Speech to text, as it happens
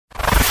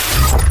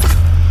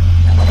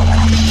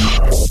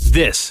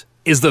This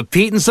is the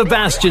Pete and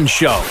Sebastian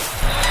Show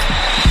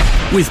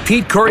with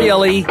Pete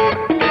Corielli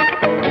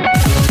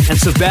and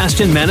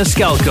Sebastian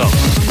Maniscalco.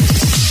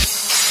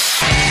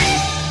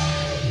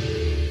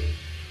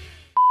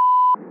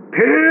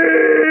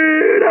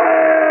 Pete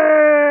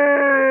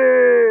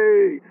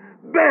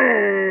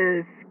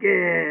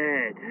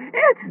Biscuit!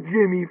 It's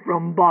Jimmy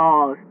from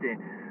Boston.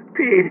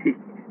 Pete,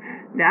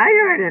 now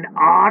you're in an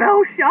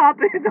auto shop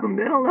in the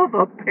middle of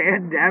a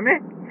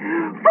pandemic?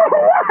 For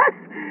what?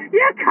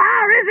 Your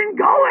car isn't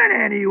going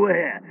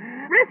anywhere.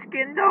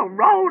 Risking the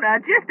Rona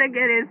just to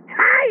get his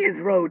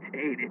tires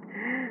rotated.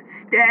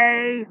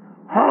 Stay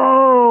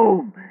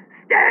home.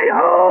 Stay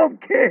home,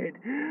 kid.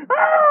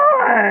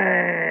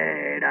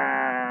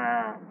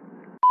 Later.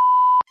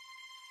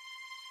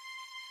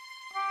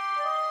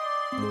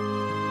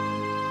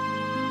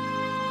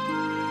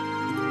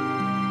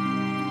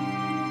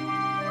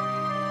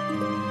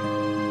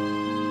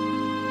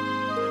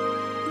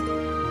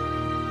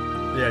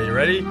 Yeah, you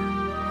ready?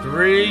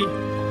 3,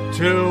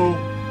 2,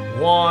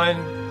 1.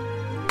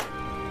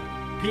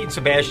 Pete and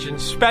Sebastian,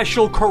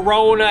 special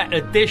Corona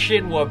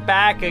edition. We're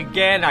back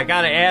again. I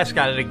gotta ask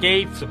out of the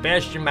gate,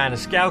 Sebastian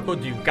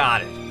Maniscalco, do you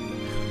got it?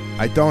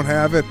 I don't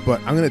have it, but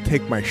I'm gonna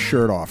take my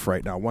shirt off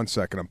right now. 1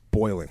 second, I'm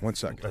boiling. 1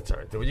 second. That's all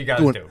right. Do what you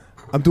gotta do.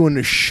 I'm doing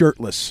this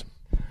shirtless.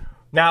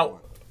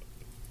 Now,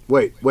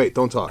 wait,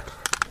 don't talk.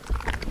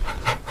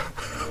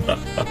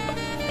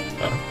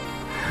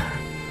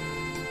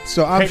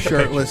 So I'm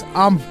shirtless.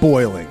 I'm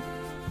boiling.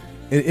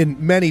 In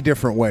many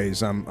different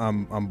ways,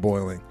 I'm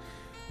boiling.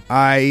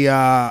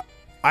 I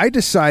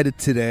decided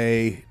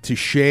today to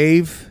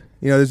shave.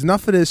 You know, there's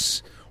enough of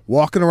this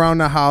walking around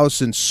the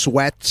house in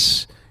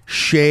sweats,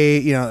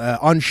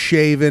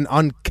 unshaven,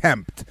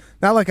 unkempt.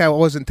 Not like I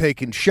wasn't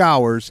taking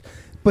showers,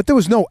 but there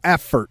was no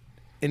effort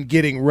in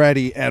getting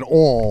ready at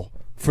all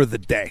for the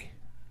day.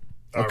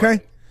 Okay?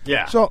 Right.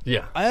 Yeah. So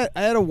yeah. I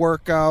had a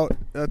workout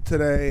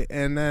today,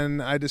 and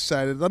then I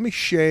decided, let me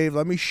shave,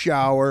 let me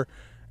shower,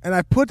 and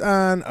I put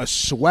on a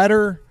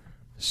sweater,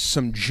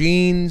 some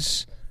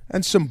jeans,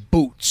 and some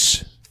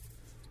boots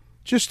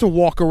just to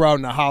walk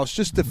around the house,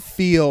 just to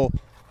feel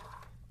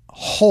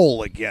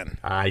whole again.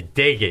 I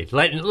dig it.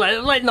 Letting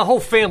the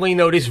whole family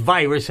know this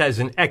virus has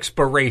an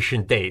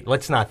expiration date.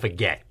 Let's not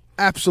forget.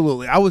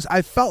 Absolutely.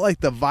 I felt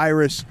like the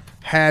virus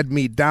had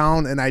me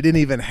down, and I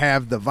didn't even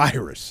have the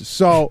virus.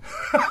 So,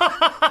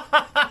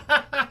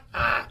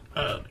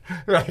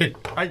 right,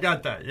 I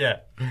got that. Yeah.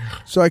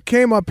 So I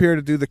came up here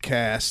to do the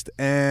cast,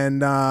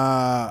 and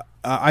I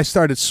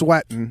started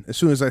sweating as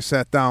soon as I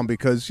sat down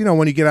because, you know,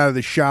 when you get out of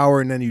the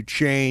shower and then you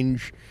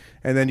change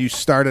and then you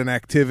start an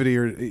activity,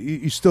 or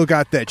you still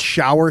got that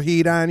shower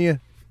heat on you.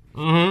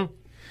 Mm-hmm.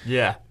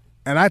 Yeah.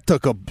 And I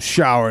took a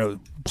shower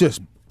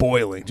just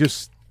boiling.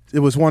 It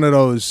was one of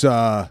those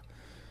hot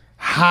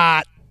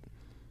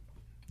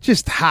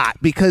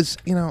because,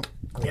 you know,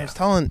 I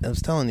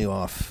was telling you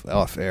off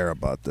air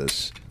about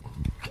this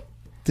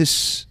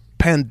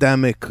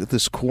pandemic,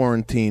 this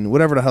quarantine,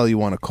 whatever the hell you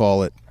want to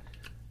call it,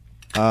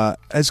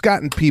 has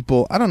gotten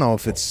people, I don't know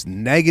if it's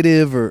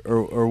negative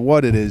or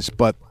what it is,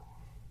 but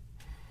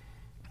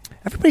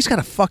everybody's got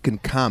a fucking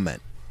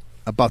comment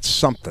about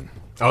something.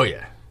 Oh,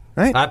 yeah.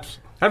 Right?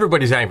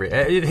 Everybody's angry.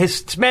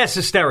 It's mass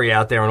hysteria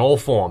out there in all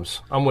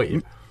forms. I'm with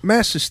you.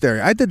 Mass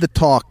hysteria. I did The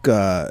Talk,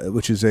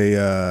 which is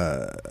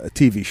a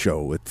TV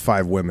show with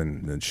 5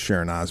 women, and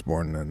Sharon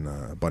Osbourne and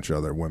a bunch of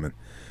other women.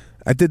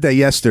 I did that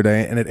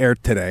yesterday, and it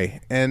aired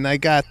today. And I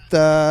got,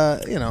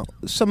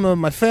 some of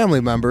my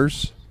family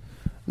members,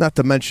 not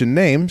to mention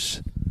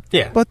names,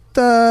 but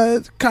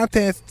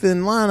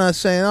contacting Lana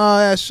saying, oh,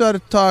 yeah, I saw The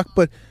Talk,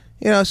 but,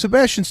 you know,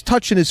 Sebastian's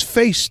touching his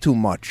face too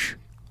much.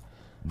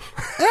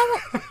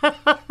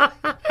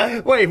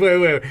 Wait.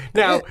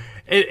 Now,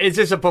 is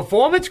this a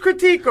performance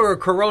critique or a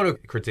Corona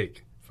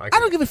critique? I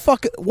don't give a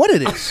fuck what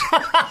it is.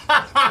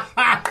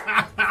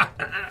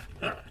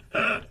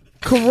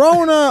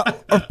 Corona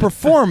or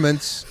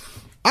performance,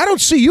 I don't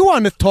see you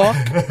on The Talk.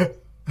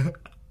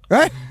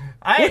 Right?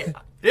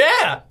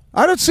 Yeah.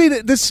 I don't see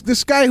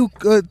this guy who...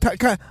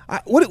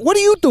 what are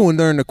you doing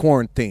during the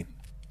quarantine?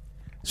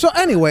 So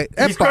anyway,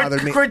 that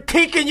bothered me. He's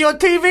critiquing your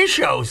TV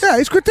shows. Yeah,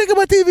 he's critiquing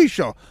my TV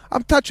show.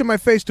 I'm touching my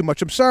face too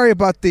much. I'm sorry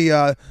about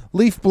the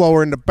leaf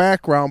blower in the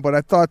background, but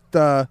I thought,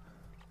 man,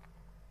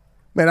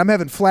 I'm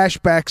having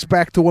flashbacks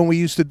back to when we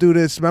used to do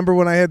this. Remember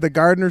when I had the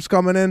gardeners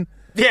coming in?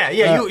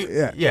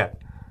 Yeah.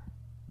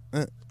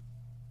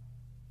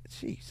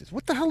 Jesus,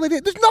 what the hell?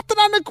 There's nothing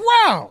on the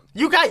ground.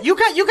 You got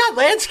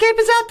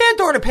landscapers out there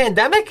during the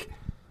pandemic?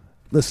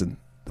 Listen,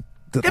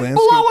 they're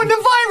blowing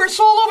the virus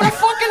all over the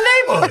fucking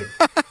neighborhood.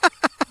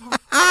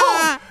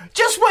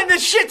 Just when the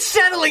shit's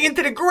settling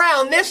into the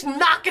ground, they're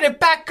knocking it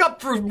back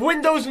up through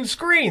windows and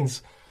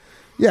screens.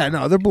 Yeah,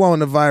 no, they're blowing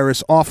the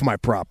virus off my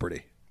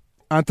property.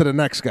 On to the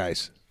next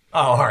guys. Oh,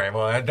 all right.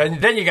 Well,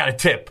 then you got a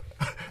tip.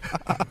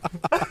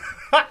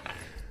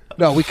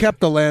 No, we kept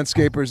the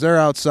landscapers. They're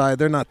outside.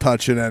 They're not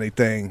touching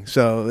anything,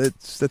 so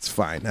that's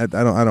fine. I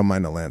don't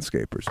mind the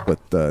landscapers, but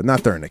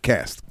not during the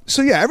cast.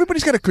 So yeah,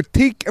 everybody's got a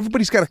critique.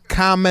 Everybody's got a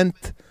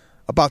comment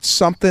about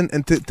something.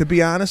 And to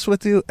be honest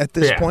with you, at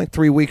this point,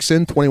 3 weeks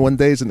in, 21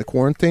 days in the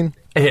quarantine.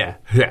 Yeah.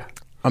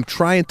 I'm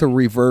trying to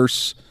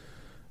reverse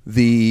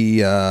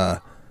the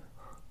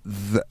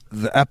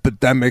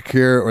epidemic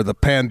here, or the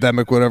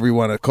pandemic, whatever you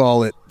want to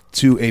call it,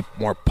 to a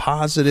more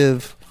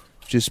positive,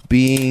 just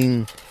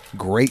being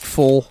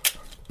grateful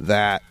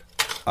that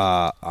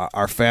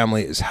our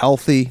family is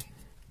healthy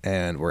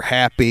and we're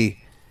happy,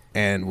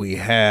 and we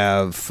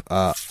have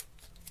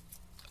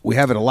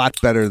it a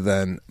lot better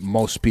than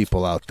most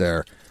people out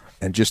there,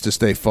 and just to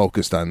stay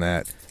focused on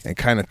that and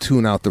kind of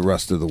tune out the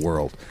rest of the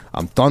world.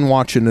 I'm done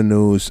watching the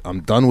news. I'm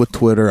done with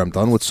Twitter. I'm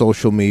done with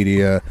social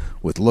media,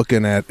 with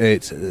looking at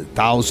it's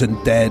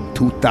 1,000 dead,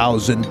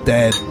 2,000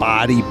 dead,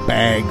 body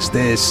bags,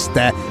 this,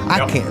 that.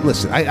 I can't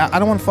listen. I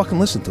don't want to fucking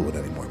listen to it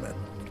anymore, man.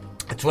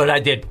 That's what I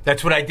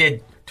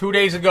did 2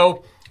 days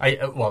ago.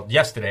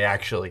 Yesterday,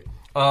 actually.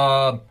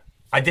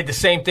 I did the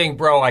same thing,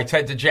 bro. I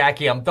said to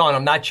Jackie, I'm done.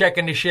 I'm not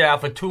checking this shit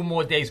out for 2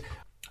 more days.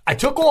 I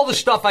took all the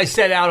stuff I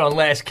said out on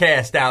Last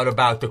Cast out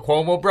about the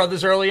Cuomo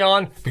brothers early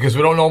on, because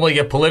we don't normally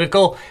get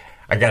political.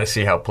 I got to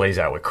see how it plays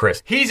out with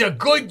Chris. He's a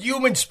good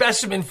human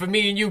specimen for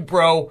me and you,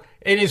 bro.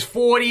 In his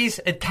 40s,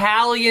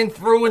 Italian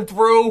through and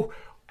through.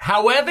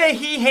 However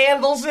he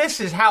handles this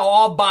is how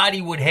our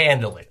body would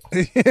handle it.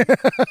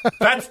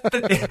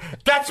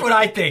 That's what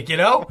I think, you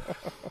know?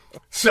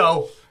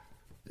 So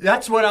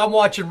that's what I'm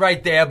watching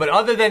right there. But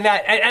other than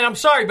that, and I'm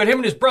sorry, but him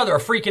and his brother are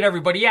freaking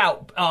everybody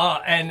out.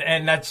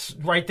 And that's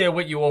right there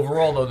with you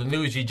overall, though, the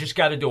news. You just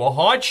got to do a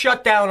hard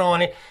shutdown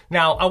on it.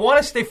 Now, I want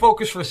to stay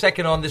focused for a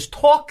second on this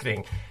talk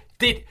thing.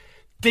 Is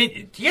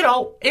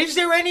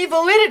there any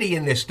validity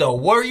in this,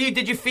 though?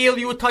 Did you feel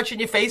you were touching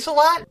your face a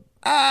lot?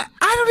 I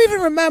don't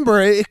even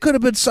remember. It could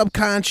have been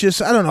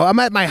subconscious. I don't know. I'm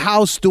at my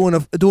house doing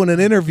an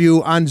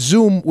interview on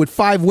Zoom with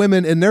 5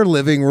 women in their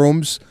living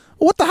rooms.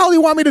 What the hell do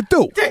you want me to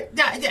do?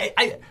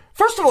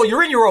 First of all,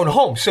 you're in your own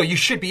home, so you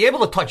should be able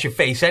to touch your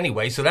face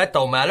anyway, so that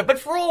don't matter. But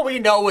for all we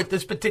know, with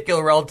this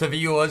particular relative of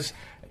yours,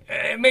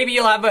 maybe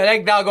you'll have an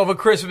eggnog over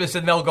Christmas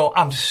and they'll go,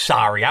 I'm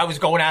sorry, I was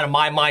going out of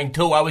my mind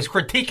too. I was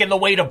critiquing the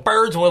way the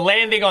birds were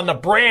landing on the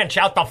branch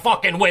out the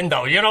fucking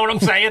window. You know what I'm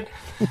saying?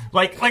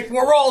 like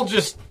we're all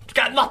just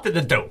got nothing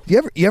to do.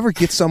 You ever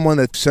get someone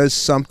that says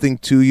something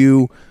to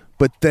you,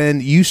 but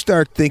then you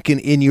start thinking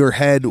in your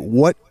head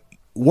what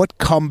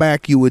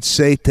comeback you would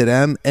say to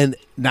them, and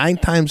 9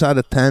 times out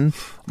of 10,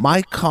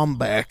 my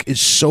comeback is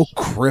so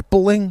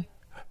crippling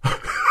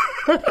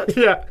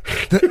yeah.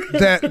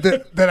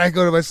 that I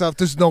go to myself,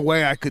 there's no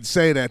way I could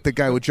say that. The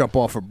guy would jump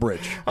off a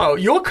bridge. Oh,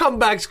 your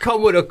comebacks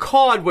come with a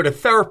card with a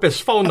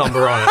therapist's phone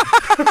number on it.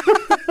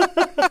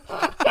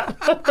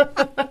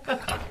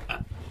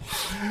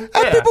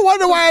 And people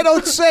wonder why I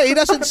don't say. He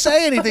doesn't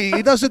say anything.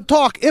 He doesn't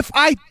talk. If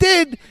I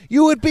did,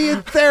 you would be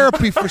in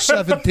therapy for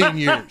 17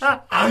 years.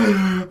 Oh,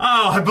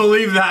 I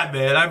believe that,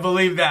 man. I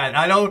believe that.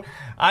 I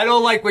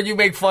don't like when you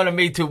make fun of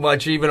me too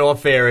much, even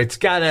off air. It's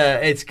got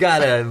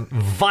a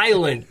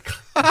violent,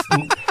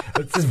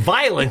 there's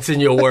violence in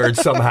your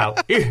words somehow.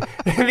 Even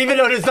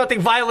though there's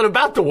nothing violent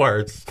about the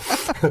words.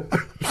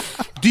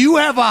 Do you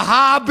have a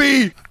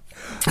hobby?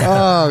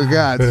 Oh,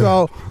 God.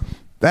 So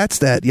that's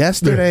that.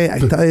 Yesterday, I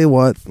tell you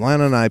what,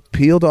 Lana and I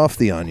peeled off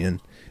the onion,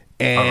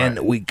 and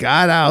we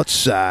got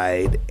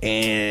outside,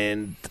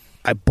 and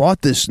I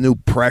bought this new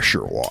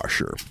pressure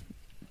washer.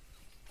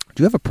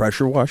 Do you have a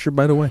pressure washer,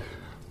 by the way?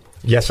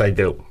 Yes, I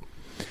do.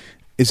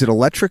 Is it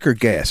electric or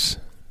gas?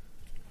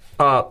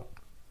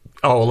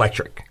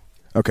 Electric.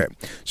 Okay.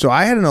 So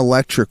I had an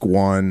electric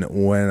one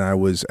when I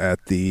was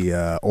at the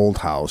old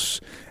house,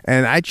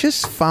 and I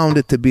just found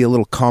it to be a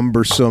little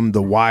cumbersome.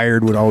 The wire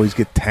would always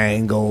get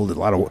tangled. A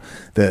lot of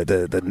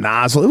the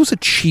nozzle. It was a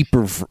cheap,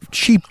 I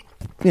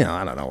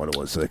don't know what it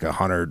was, like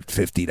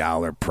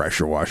 $150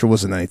 pressure washer. It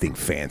wasn't anything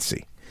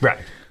fancy. Right.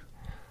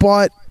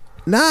 But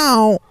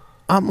now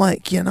I'm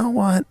like, you know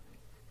what?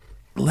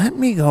 Let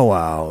me go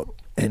out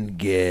and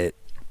get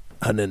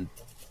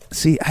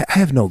see, I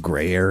have no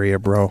gray area,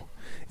 bro.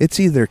 It's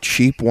either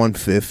cheap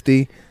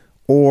 $150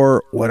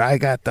 or what I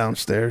got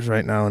downstairs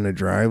right now in the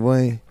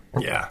driveway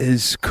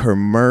is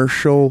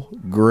commercial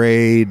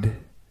grade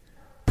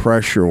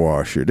pressure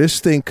washer.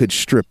 This thing could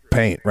strip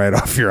paint right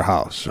off your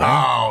house.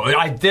 Right?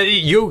 Oh,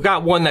 you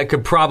got one that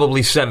could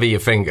probably sever your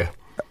finger.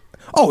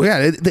 Oh,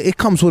 yeah. It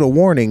comes with a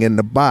warning in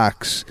the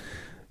box.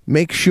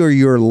 Make sure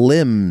your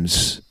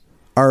limbs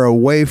are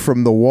away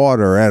from the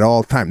water at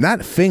all time.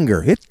 Not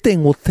finger. This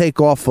thing will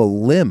take off a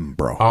limb,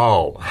 bro.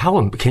 Oh,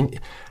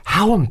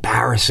 how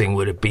embarrassing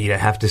would it be to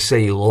have to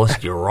say you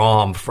lost your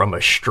arm from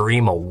a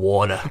stream of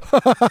water?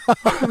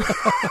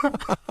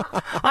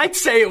 I'd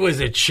say it was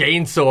a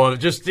chainsaw.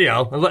 Just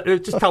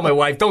tell my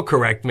wife, don't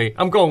correct me.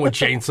 I'm going with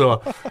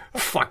chainsaw.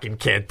 Fucking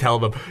can't tell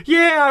them.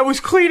 Yeah, I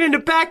was cleaning the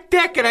back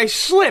deck and I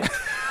slipped.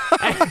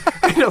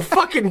 And the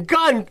fucking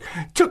gun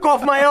took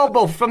off my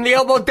elbow from the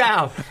elbow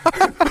down.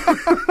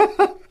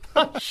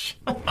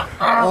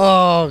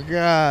 Oh,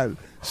 God.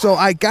 So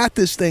I got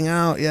this thing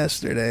out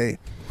yesterday.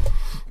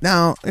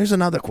 Now, here's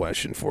another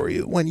question for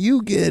you. When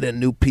you get a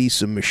new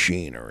piece of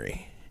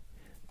machinery,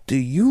 do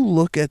you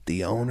look at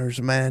the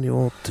owner's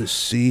manual to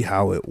see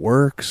how it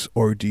works,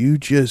 or do you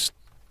just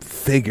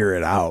figure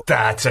it out?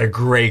 That's a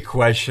great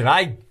question.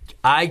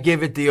 I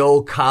give it the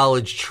old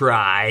college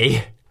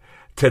try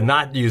to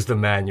not use the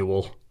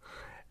manual.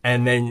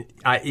 And then,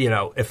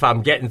 if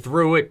I'm getting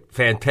through it,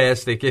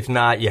 fantastic. If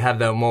not, you have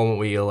that moment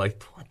where you're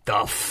like, what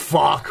the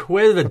fuck?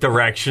 Where are the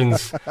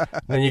directions?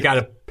 Then you got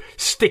to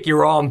stick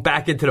your arm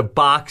back into the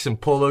box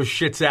and pull those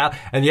shits out.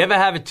 And you ever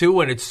have it, too,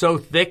 when it's so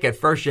thick, at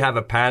first you have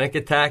a panic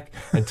attack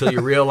until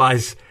you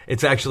realize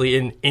it's actually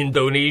in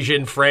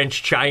Indonesian,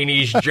 French,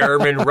 Chinese,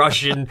 German,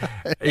 Russian.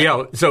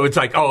 So it's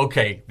like, oh,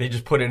 okay, they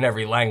just put in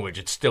every language.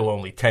 It's still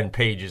only 10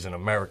 pages in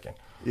American.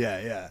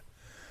 Yeah.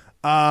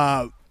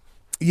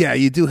 Yeah,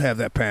 you do have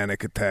that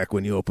panic attack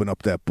when you open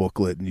up that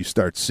booklet and you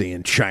start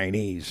seeing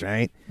Chinese,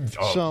 right?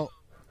 Oh.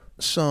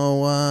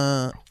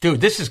 So,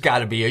 dude, this has got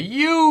to be a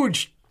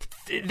huge.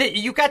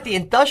 You got the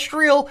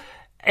industrial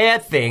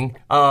ad thing,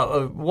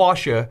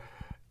 washer.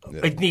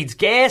 Yeah. It needs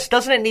gas,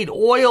 doesn't it need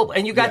oil?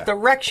 And you got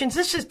directions.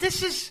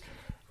 This is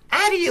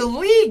out of your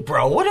league,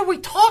 bro. What are we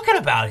talking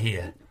about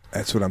here?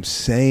 That's what I'm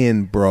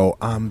saying, bro.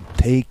 I'm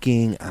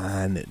taking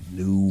on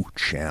new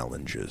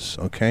challenges,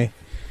 okay?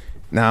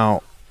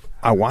 Now,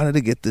 I wanted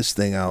to get this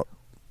thing out.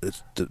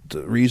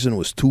 The reason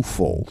was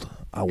twofold.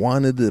 I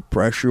wanted to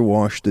pressure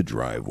wash the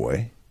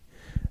driveway,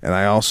 and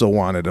I also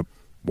wanted to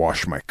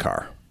wash my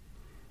car.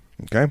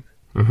 Okay?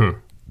 Mm-hmm.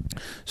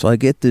 So I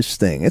get this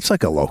thing. It's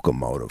like a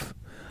locomotive.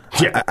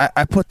 Yeah.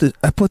 I put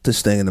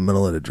this thing in the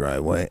middle of the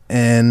driveway,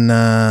 and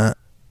I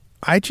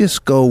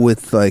just go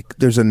with, like,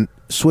 there's a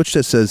switch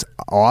that says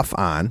off,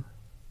 on,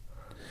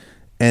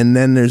 and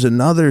then there's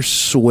another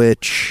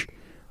switch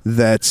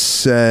that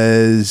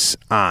says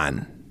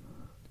on.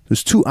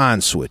 There's 2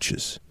 on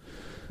switches.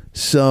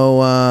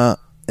 So,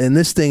 and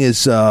this thing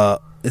is,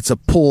 it's a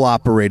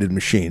pull-operated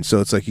machine. So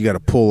it's like you got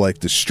to pull, like,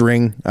 the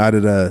string out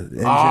of the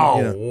engine.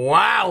 Oh,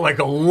 wow. Like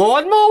a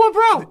lawnmower,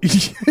 bro?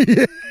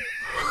 Yeah.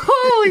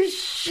 Holy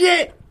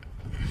shit.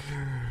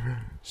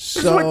 This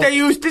is what they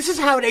use. This is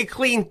how they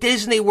clean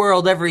Disney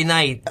World every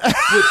night.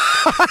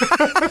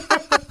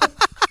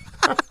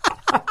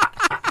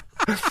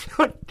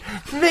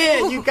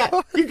 Man, you got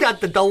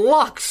the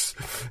deluxe.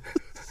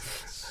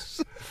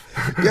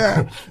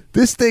 Yeah,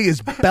 this thing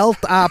is belt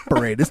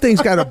operated. This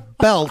thing's got a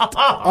belt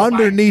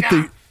underneath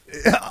the.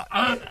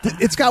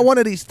 It's got one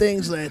of these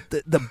things that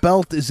the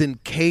belt is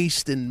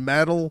encased in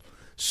metal.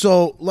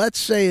 So let's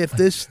say if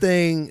this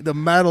thing, the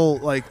metal,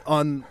 like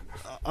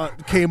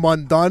came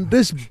undone,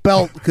 this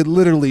belt could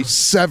literally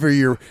sever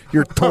your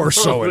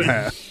torso in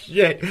half.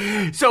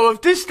 Shit. So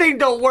if this thing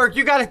don't work,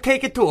 you got to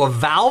take it to a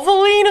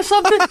Valvoline or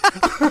something.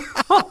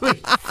 Holy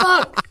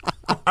fuck.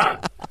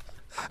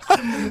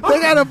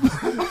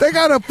 They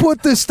gotta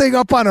put this thing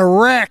up on a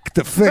rack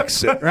to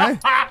fix it, right?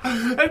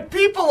 And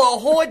people are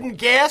hoarding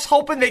gas,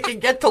 hoping they can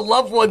get to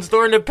loved ones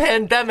during the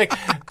pandemic.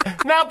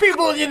 Now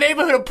people in your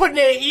neighborhood are putting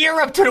their ear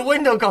up to the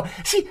window, going,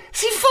 "See,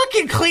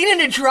 fucking cleaning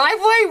the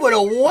driveway with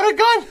a water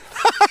gun."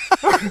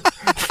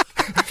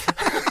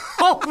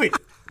 Holy.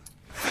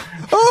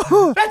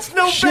 That's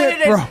no shit,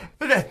 better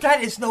than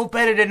that is no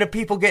better than the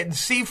people getting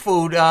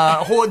seafood,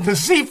 hoarding the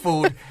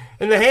seafood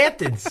in the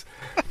Hamptons.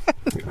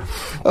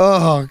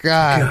 Oh,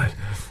 God.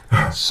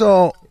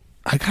 So,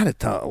 I got to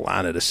tell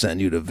Alana to send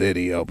you the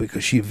video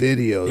because she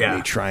videoed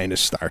me trying to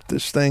start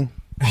this thing.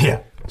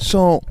 Yeah.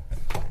 So,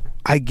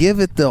 I give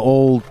it the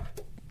old...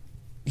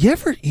 You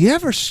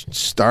ever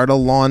start a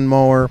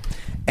lawnmower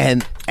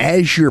and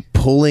as you're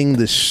pulling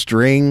the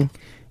string,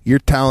 you're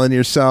telling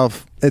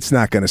yourself it's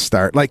not going to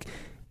start? Like...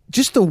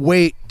 Just the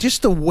way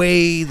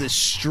the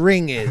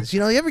string is,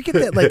 you ever get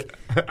that, like,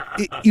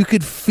 you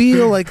could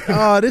feel like,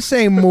 oh, this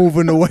ain't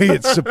moving the way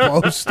it's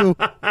supposed to.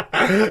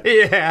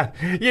 Yeah,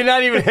 you're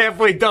not even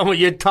halfway done with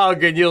your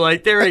tug, and you're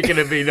like, there ain't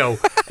gonna be no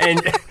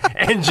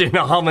engine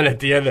humming at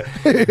the end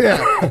of it.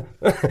 Yeah.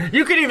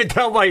 You can even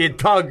tell by your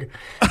tug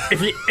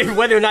if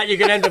whether or not you're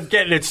gonna end up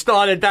getting it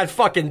started that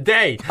fucking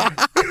day.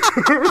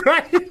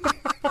 Right?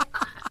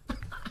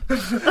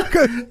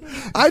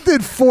 I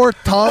did 4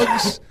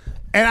 tugs.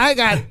 And I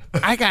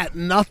got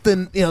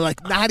nothing,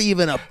 like not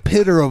even a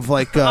pitter of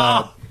like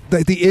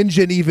the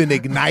engine even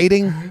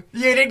igniting.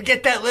 You didn't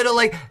get that little,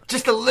 like,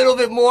 just a little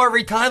bit more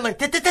every time,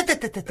 like. Nothing.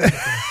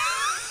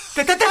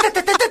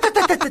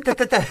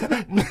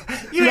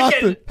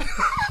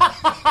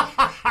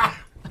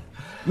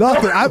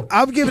 Nothing.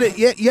 I'm giving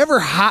it. You ever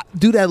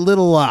do that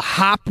little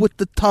hop with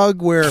the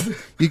tug where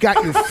you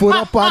got your foot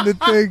up on the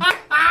thing?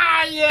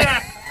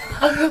 Yeah.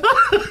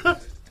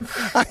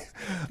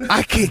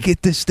 I can't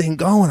get this thing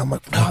going. I'm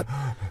like, what?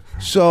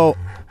 So,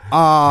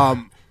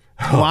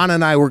 Lana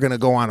and I were going to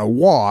go on a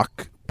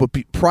walk, but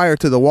prior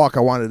to the walk, I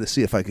wanted to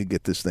see if I could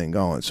get this thing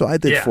going. So I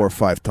did 4 or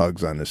 5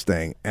 tugs on this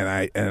thing, and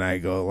I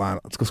go,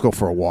 Lana, let's go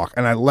for a walk.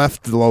 And I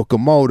left the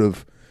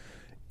locomotive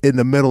in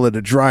the middle of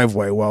the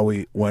driveway while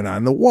we went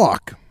on the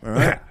walk. All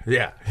right?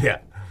 Yeah.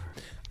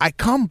 I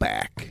come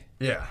back.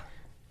 Yeah.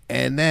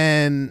 And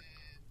then...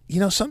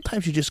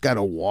 sometimes you just got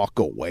to walk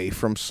away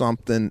from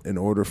something in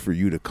order for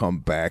you to come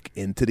back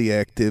into the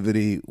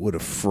activity with a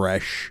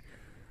fresh,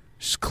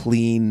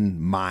 clean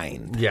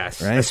mind.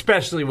 Yes, right?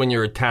 Especially when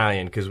you're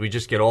Italian, because we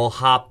just get all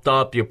hopped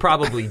up. You're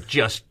probably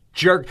just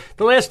jerk.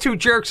 The last two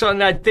jerks on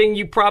that thing,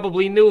 you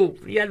probably knew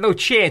you had no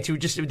chance.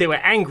 They were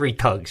angry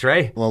tugs,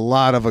 right? A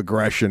lot of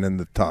aggression in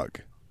the tug.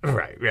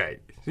 Right.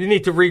 You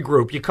need to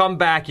regroup. You come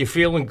back, you're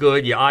feeling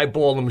good, you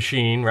eyeball the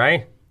machine,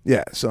 right?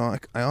 Yeah, so I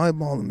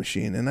eyeball the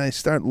machine, and I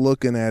start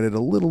looking at it a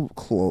little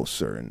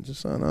closer, and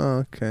just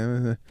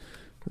okay,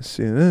 let's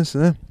see this.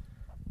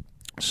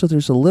 So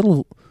there's a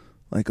little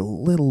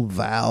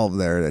valve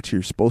there that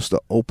you're supposed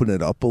to open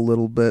it up a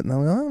little bit. And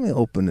I'm like, let me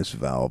open this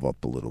valve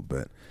up a little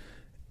bit.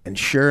 And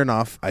sure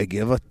enough, I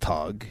give a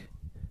tug,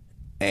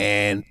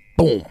 and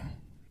boom,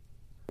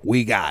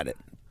 we got it.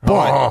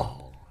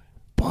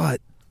 But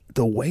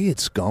the way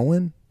it's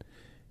going,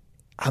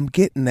 I'm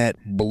getting that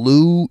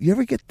blue. You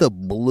ever get the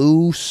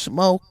blue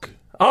smoke?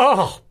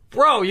 Oh,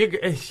 bro, you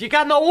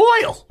got no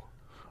oil.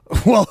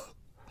 Well,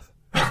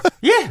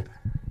 yeah.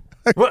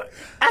 Well,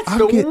 that's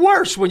the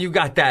worst when you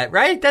got that,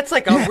 right? That's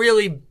like a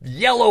really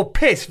yellow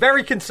piss.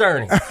 Very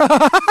concerning.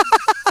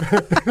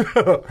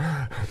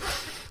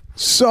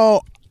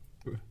 So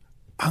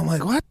I'm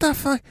like, what the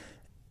fuck?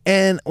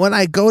 And when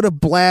I go to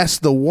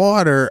blast the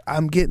water,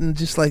 I'm getting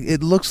just like,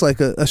 it looks like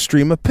a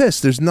stream of piss.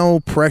 There's no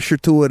pressure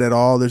to it at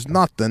all. There's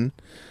nothing.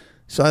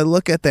 So I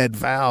look at that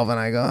valve and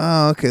I go,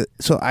 oh, okay.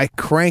 So I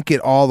crank it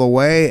all the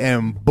way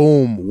and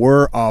boom,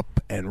 we're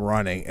up and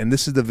running. And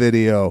this is the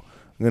video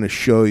I'm going to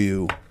show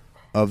you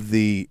of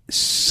the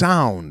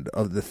sound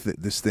of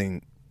this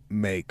thing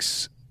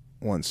makes.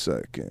 1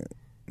 second.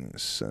 I'm going to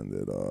send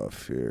it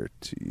off here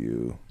to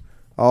you.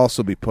 I'll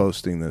also be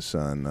posting this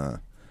on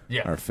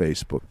our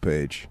Facebook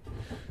page.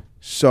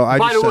 So I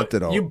just sent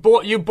it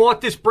over. You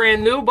bought this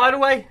brand new, by the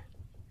way?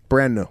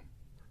 Brand new.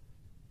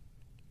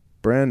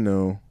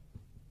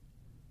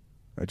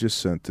 I just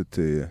sent it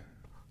to you.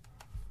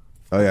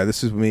 Oh yeah,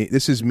 this is me.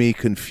 This is me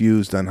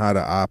confused on how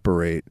to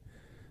operate.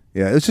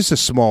 Yeah, it's just a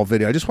small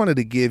video. I just wanted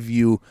to give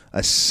you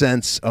a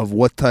sense of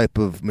what type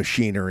of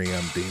machinery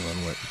I'm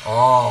dealing with.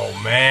 Oh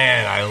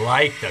man, I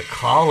like the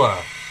color.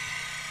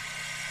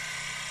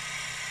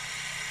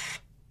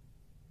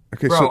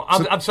 Okay, bro,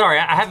 I'm sorry.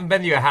 I haven't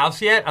been to your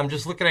house yet. I'm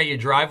just looking at your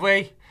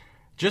driveway.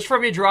 Just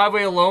from your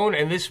driveway alone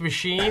and this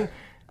machine,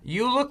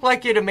 you look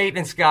like you're the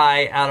maintenance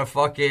guy at a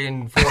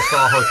fucking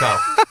 4-star hotel.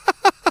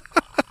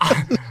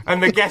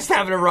 And the guests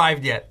haven't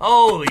arrived yet.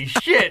 Holy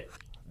shit.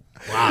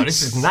 Wow,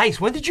 this is nice.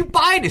 When did you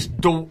buy this?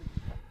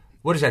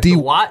 What is that?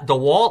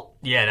 DeWalt?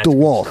 Yeah, that's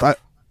DeWalt.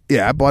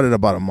 I bought it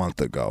about a month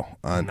ago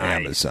on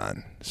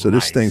Amazon. So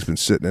this thing's been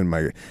sitting in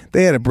my...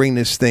 They had to bring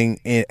this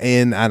thing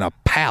in on a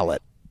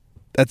pallet.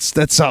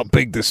 That's how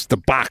big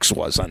the box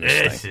was on this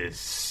thing. This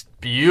is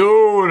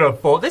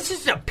beautiful. This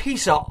is a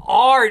piece of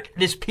art,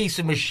 this piece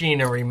of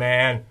machinery,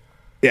 man.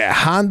 Yeah,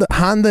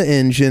 Honda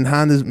engine.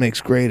 Honda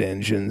makes great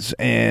engines,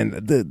 and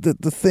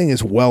the thing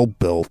is well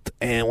built.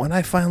 And when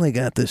I finally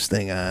got this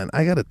thing on,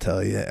 I got to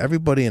tell you,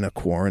 everybody in a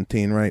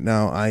quarantine right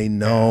now, I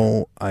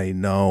know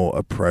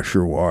a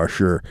pressure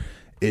washer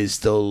is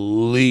the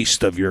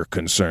least of your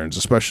concerns,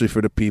 especially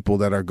for the people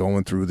that are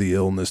going through the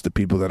illness, the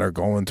people that are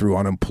going through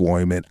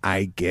unemployment.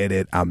 I get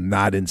it. I'm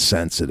not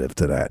insensitive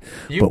to that.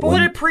 You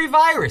bought it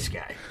pre-virus,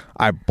 guy.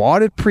 I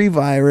bought it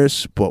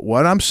pre-virus, but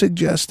what I'm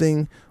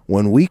suggesting,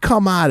 when we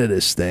come out of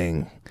this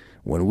thing,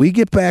 when we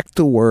get back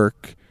to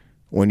work,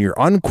 when you're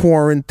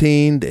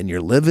unquarantined and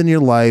you're living your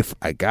life,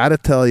 I got to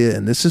tell you,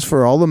 and this is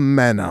for all the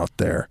men out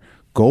there,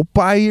 go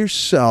buy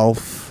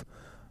yourself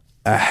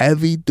a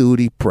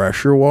heavy-duty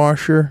pressure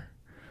washer,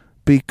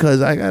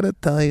 because I got to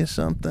tell you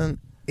something.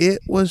 It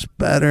was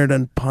better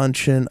than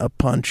punching a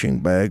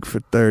punching bag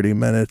for 30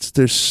 minutes.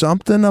 There's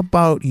something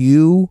about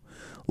you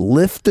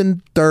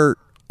lifting dirt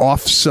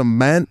off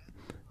cement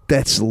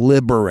that's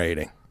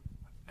liberating.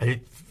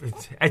 It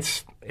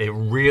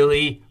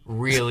really,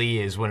 really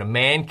is. When a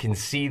man can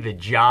see the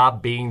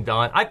job being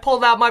done. I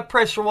pulled out my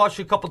pressure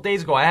washer a couple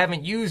days ago. I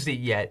haven't used it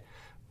yet,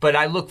 but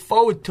I look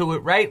forward to it,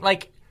 right?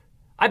 Like,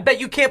 I bet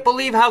you can't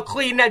believe how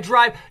clean that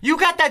you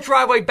got that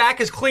driveway back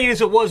as clean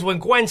as it was when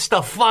Gwen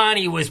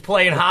Stefani was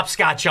playing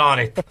hopscotch on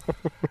it.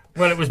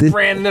 When it was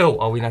brand new.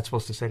 Are we not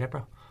supposed to say that,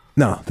 bro?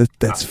 No,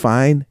 that's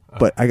fine.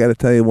 But I got to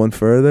tell you one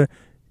further.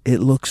 It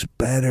looks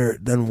better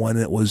than when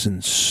it was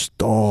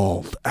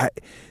installed.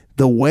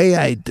 The way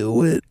I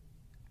do it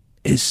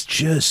is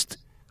just,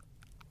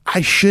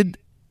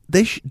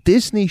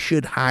 Disney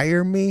should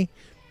hire me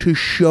to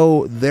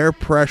show their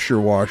pressure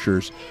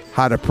washers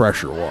how to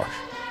pressure wash.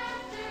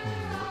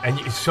 And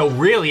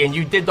and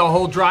you did the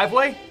whole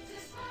driveway?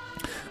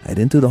 I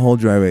didn't do the whole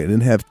driveway. I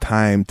didn't have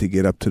time to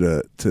get up to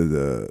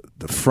the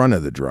front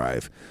of the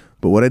drive.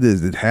 But what I did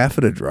is did half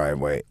of the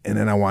driveway, and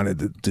then I wanted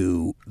to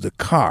do the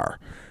car.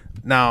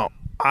 Now,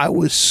 I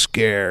was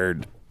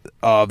scared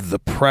of the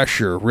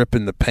pressure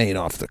ripping the paint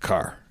off the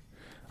car.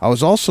 I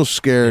was also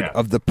scared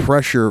of the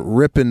pressure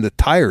ripping the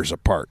tires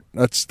apart.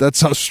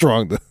 That's how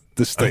strong the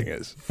this thing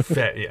is.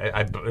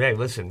 Hey,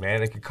 listen,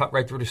 man, it could cut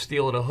right through the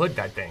steel of the hood,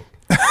 that thing.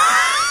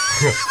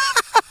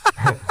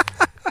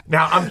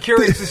 Now, I'm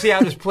curious to see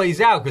how this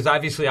plays out, because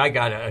obviously I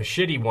got a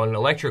shitty one, an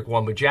electric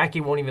one, but Jackie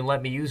won't even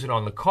let me use it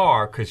on the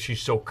car because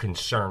she's so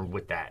concerned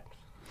with that.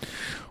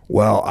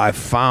 Well, I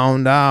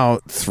found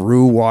out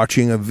through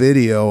watching a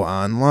video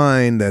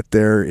online that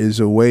there is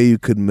a way you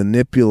could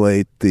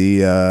manipulate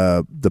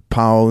the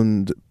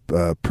pound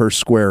per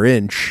square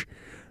inch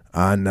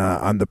on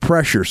the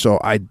pressure. So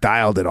I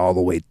dialed it all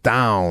the way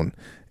down,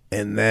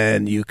 and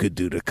then you could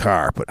do the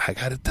car. But I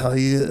got to tell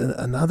you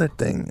another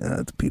thing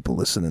to people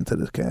listening to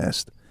the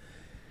cast.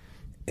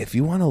 If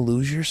you want to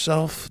lose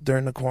yourself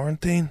during the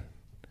quarantine,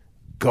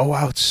 go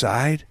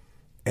outside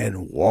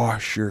and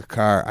wash your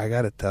car. I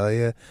got to tell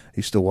you, I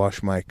used to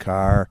wash my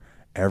car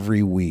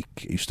every week.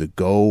 I used to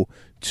go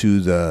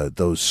to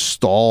those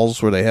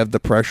stalls where they have the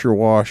pressure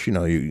wash. You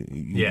know,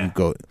 you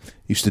go.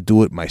 Used to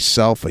do it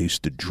myself. I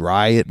used to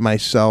dry it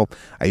myself.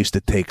 I used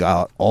to take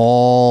out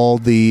all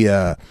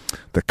the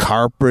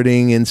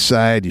carpeting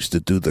inside. Used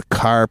to do the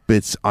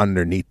carpets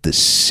underneath the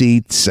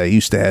seats. I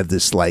used to have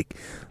this like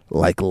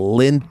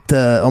lint,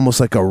 almost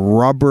like a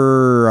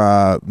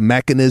rubber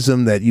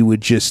mechanism that you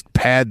would just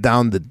pad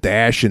down the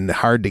dash, and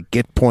hard to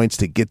get points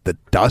to get the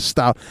dust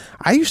out.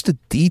 I used to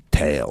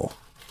detail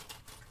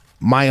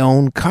my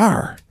own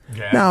car.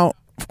 Yeah. Now,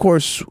 of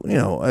course, you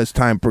know, as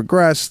time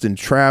progressed and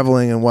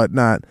traveling and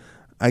whatnot,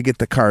 I get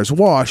the cars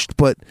washed.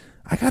 But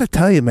I got to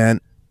tell you,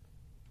 man,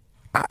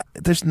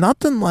 there's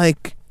nothing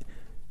like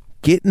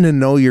getting to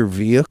know your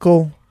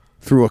vehicle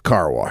through a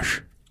car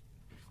wash.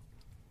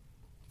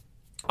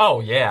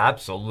 Oh, yeah,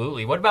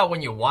 absolutely. What about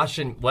when you're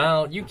washing?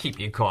 Well, you keep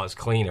your cars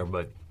cleaner,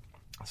 but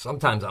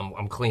sometimes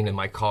I'm cleaning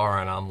my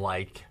car and I'm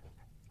like,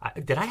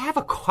 did I have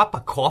a cup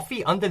of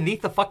coffee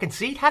underneath the fucking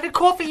seat? How did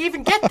coffee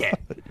even get there?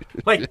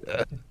 Like,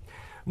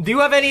 do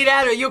you have any of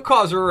that, or your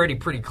cars are already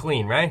pretty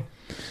clean, right?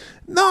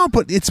 No,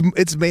 but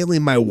it's mainly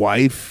my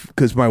wife,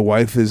 because my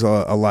wife is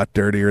a lot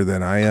dirtier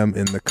than I am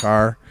in the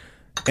car.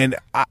 And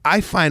I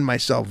find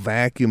myself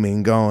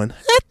vacuuming going,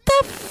 what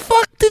the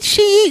fuck did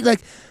she eat?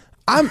 Like,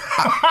 I'm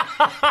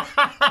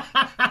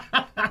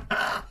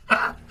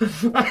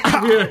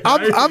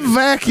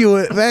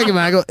vacuuming.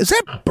 I go, is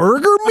that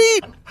burger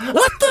meat?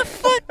 What the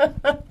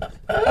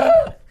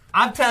fuck?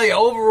 I'm telling you,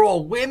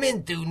 overall,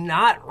 women do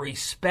not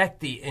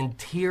respect the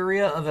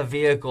interior of a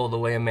vehicle the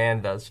way a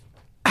man does.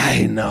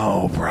 I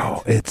know,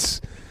 bro. It's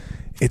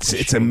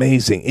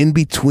amazing. In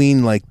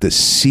between, like, the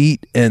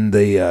seat and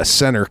the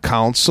center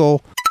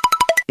console.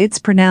 It's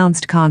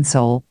pronounced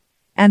console.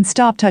 And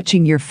stop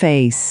touching your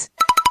face.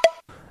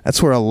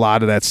 That's where a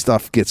lot of that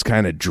stuff gets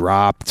kind of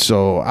dropped.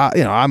 So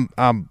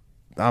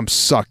I'm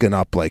sucking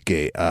up like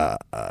a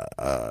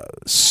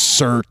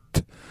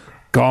cert,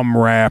 gum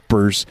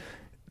wrappers,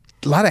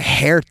 a lot of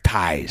hair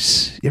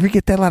ties. You ever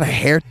get that? A lot of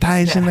hair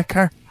ties in the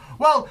car?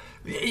 Well,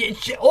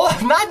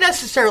 not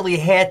necessarily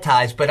hair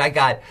ties, but I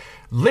got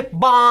lip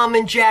balm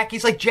in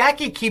Jackie's. Like,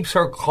 Jackie keeps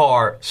her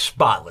car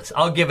spotless.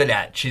 I'll give her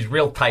that. She's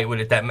real tight with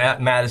it. That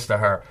matters to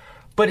her.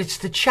 But it's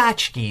the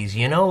tchotchkes,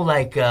 you know,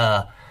 like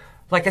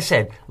I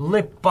said,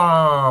 lip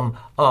balm,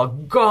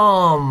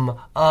 gum.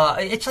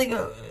 It's like,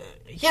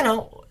 you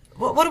know,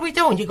 what are we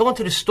doing? You go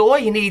into the store,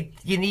 you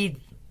need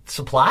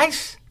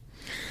supplies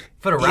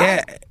for the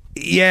ride?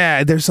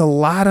 Yeah, there's a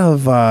lot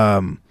of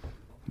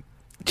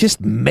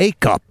just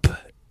makeup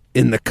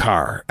in the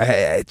car.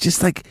 I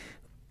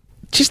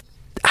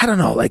don't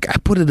know, like, I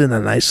put it in a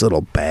nice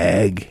little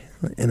bag,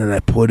 and then I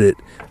put it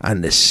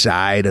on the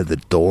side of the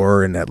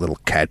door in that little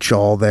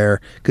catch-all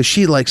there, because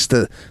she likes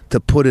to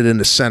put it in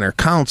the center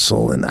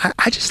console, and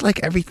I just like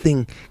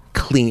everything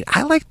clean.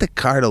 I like the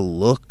car to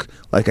look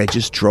like I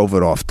just drove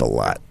it off the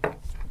lot.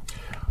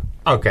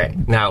 Okay,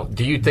 now,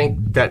 do you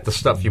think that the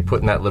stuff you put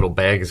in that little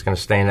bag is going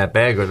to stay in that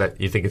bag, or that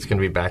you think it's going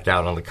to be back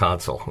out on the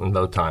console in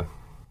no time?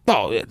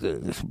 Oh,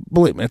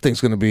 believe me, I think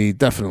it's going to be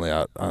definitely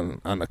out on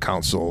the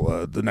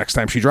console the next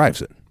time she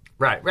drives it.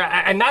 Right.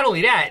 And not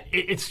only that,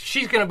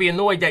 she's going to be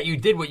annoyed that you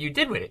did what you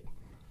did with it.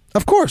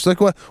 Of course. Like,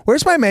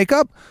 where's my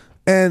makeup?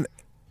 And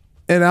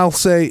I'll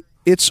say,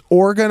 it's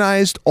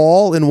organized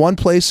all in one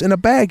place in a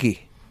baggie.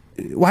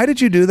 Why did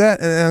you do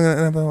that?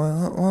 And I'm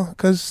like, well,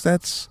 because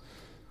that's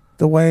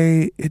the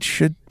way it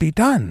should be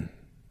done,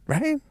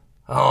 right?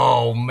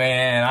 Oh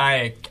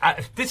man,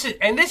 this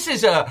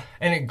is a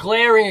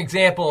glaring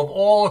example of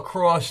all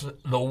across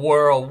the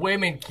world.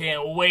 Women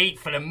can't wait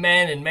for the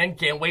men, and men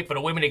can't wait for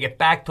the women to get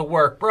back to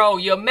work. Bro,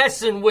 you're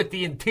messing with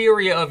the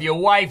interior of your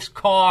wife's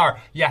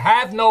car. You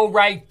have no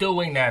right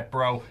doing that,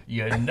 bro.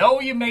 You know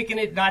you're making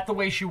it not the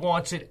way she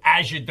wants it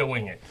as you're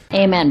doing it.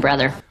 Amen,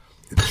 brother.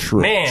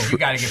 True, man, you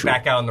got to get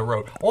back out on the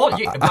road. By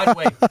the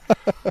way,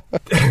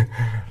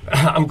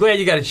 I'm glad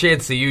you got a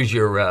chance to use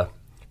your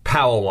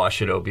power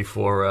washer, though,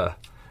 before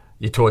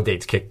your tour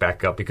dates kick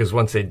back up, because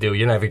once they do,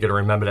 you're never going to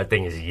remember that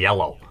thing is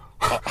yellow.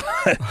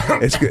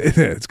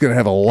 It's going to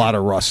have a lot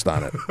of rust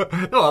on it.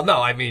 Well,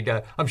 no, I mean,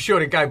 I'm sure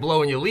the guy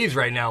blowing your leaves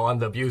right now will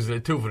end up using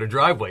it, too, for the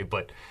driveway,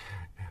 but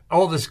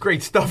all this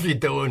great stuff you're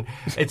doing.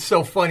 It's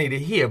so funny to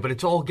hear, but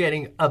it's all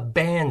getting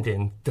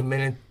abandoned the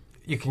minute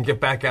you can get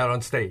back out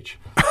on stage.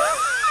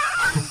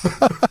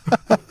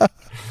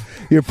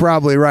 You're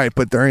probably right,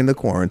 but during the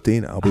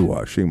quarantine, I'll be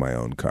washing my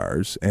own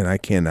cars, and I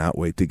cannot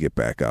wait to get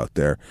back out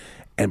there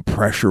and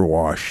pressure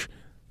wash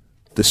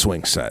the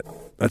swing set.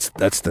 That's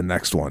the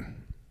next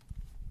one.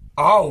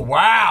 Oh,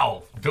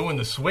 wow. Doing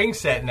the swing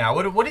set now.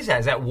 What is that?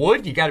 Is that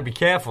wood? You got to be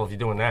careful if you're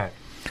doing that.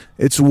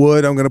 It's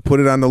wood. I'm going to put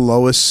it on the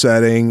lowest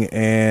setting,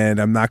 and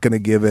I'm not going to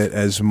give it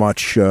as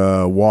much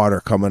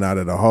water coming out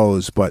of the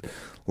hose, but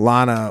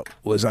Lana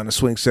was on the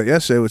swing set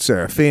yesterday with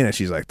Serafina.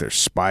 She's like, there's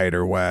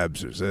spider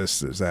webs, there's this,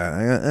 there's that. All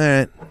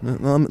right,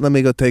 let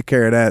me go take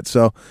care of that.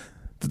 So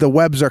the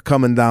webs are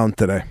coming down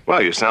today.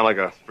 Well, you sound like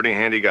a pretty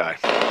handy guy.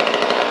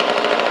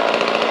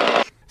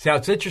 So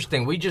it's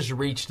interesting. We just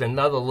reached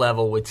another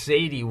level with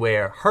Sadie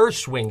where her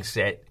swing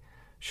set,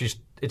 she's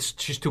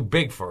too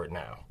big for it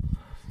now.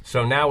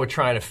 So now we're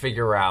trying to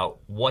figure out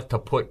what to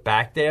put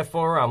back there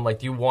for her. I'm like,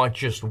 do you want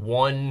just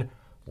one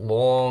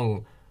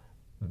long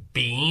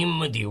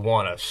beam? Do you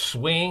want a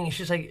swing?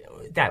 She's like,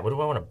 Dad, what do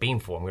I want a beam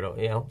for? I'm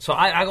gonna, So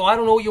I go, I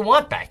don't know what you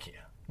want back here.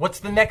 What's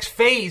the next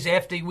phase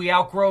after we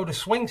outgrow the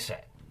swing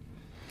set?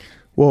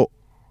 Well,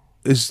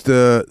 is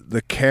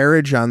the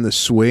carriage on the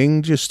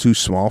swing just too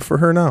small for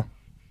her now?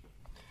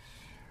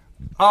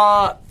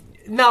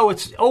 No,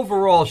 it's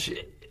overall,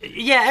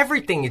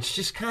 everything. It's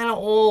just kind of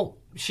all,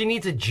 she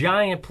needs a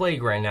giant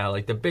playground now,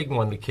 like the big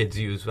one the kids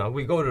use.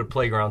 We go to the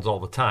playgrounds all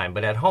the time,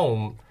 but at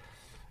home,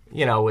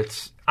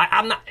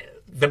 I'm not,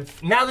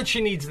 now that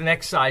she needs the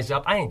next size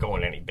up, I ain't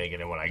going any bigger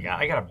than what I got.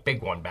 I got a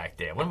big one back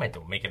there. What am I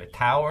doing, making a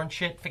tower and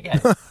shit?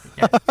 Forget it.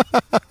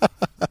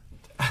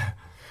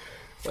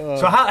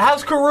 So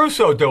how's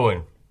Caruso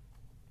doing?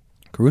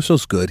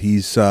 Caruso's good.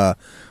 He's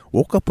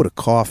woke up with a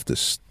cough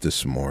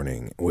this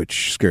morning,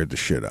 which scared the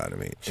shit out of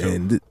me. Sure.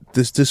 And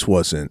this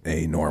wasn't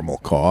a normal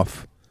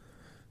cough.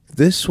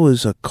 This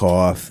was a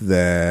cough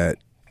that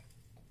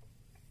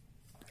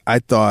I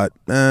thought,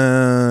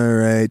 all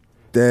right,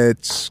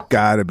 that's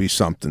got to be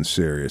something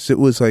serious. It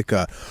was like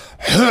a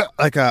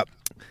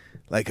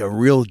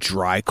real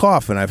dry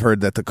cough, and I've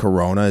heard that the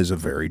corona is a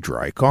very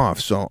dry cough.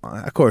 So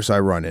of course I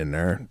run in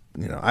there.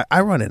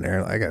 I run in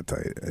there. I got to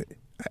tell you,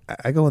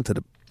 I go into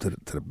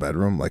the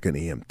bedroom like an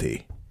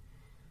EMT.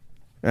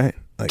 Right?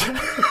 It's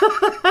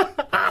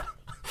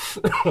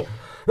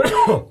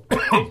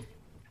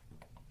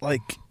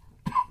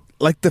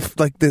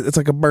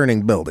like a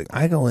burning building.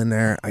 I go in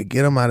there, I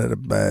get him out of the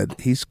bed,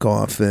 he's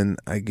coughing,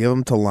 I give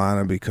him to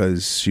Lana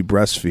because she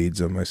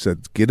breastfeeds him. I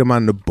said, get him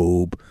on the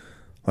boob.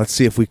 Let's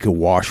see if we could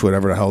wash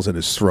whatever the hell's in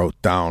his throat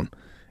down.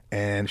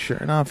 And sure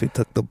enough, he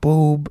took the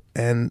boob,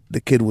 and the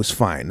kid was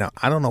fine. Now,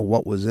 I don't know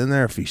what was in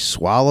there, if he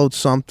swallowed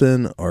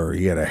something, or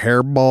he had a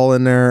hairball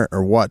in there,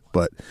 or what,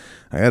 but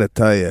I got to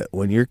tell you,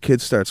 when your kid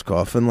starts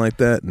coughing like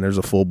that, and there's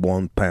a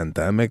full-blown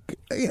pandemic,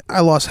 I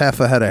lost half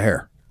a head of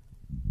hair.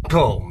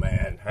 Oh,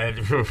 man.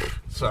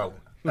 So,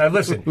 now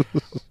listen,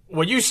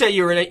 when you say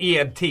you're an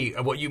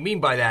EMT, what you mean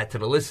by that to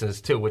the listeners,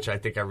 too, which I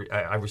think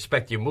I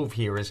respect your move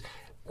here, is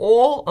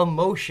all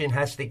emotion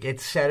has to get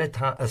set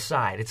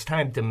aside. It's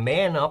time to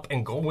man up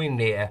and go in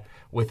there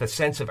with a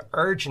sense of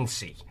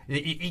urgency.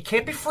 You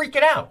can't be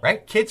freaking out,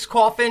 right? Kids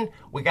coughing,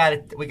 we got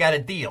a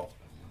deal.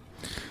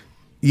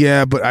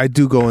 Yeah, but I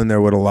do go in there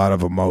with a lot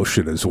of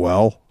emotion as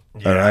well.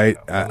 Yeah, all right,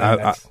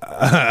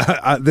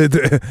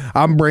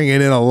 I'm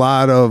bringing in a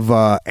lot of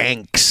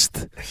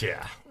angst.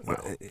 Yeah, well,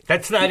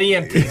 that's not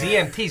EMTs.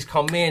 EMTs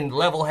come in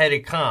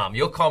level-headed, calm.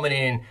 You're coming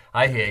in.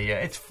 I hear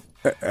you.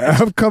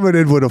 I'm coming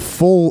in with a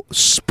full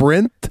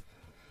sprint,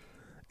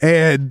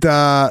 and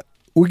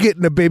we're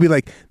getting the baby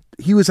like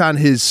he was on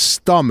his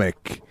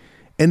stomach,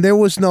 and there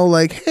was no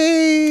like,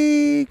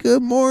 hey,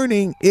 good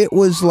morning. It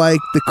was like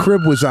the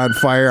crib was on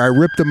fire. I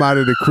ripped him out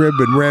of the crib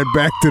and ran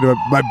back to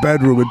my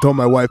bedroom and told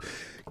my wife,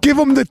 give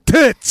him the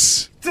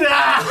tits.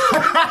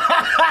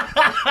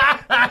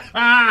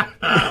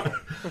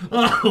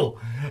 Oh,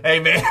 hey,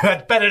 man,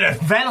 that's better than a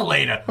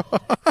ventilator.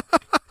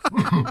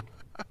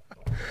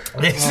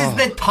 This is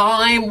the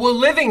time we're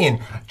living in.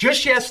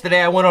 Just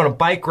yesterday, I went on a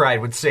bike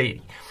ride with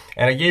Sadie,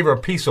 and I gave her a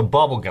piece of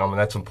bubble gum, and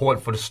that's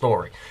important for the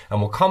story.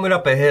 And we're coming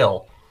up a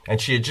hill,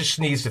 and she had just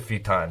sneezed a few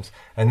times.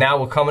 And now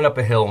we're coming up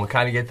a hill, and we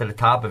kind of get to the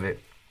top of it,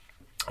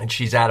 and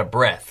she's out of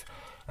breath.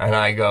 And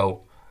I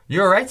go,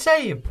 you all right,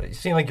 Say? You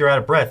seem like you're out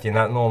of breath. You're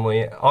not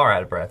normally are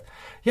out of breath.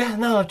 Yeah,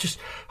 no,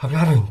 I'm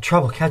having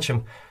trouble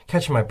catching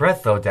my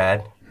breath, though,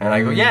 Dad. And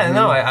I go, yeah,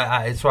 no,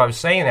 I that's why I was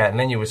saying that. And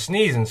then you were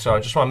sneezing, so I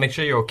just want to make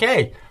sure you're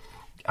okay.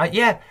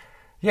 Yeah,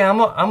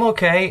 I'm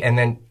okay. And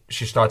then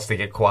she starts to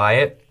get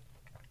quiet,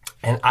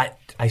 and I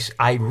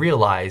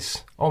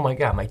realize, oh my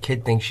God, my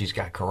kid thinks she's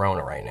got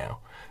corona right now.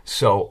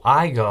 So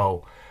I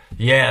go,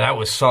 yeah, that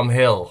was some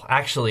hill.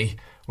 Actually,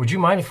 would you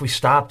mind if we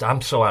stopped?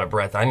 I'm so out of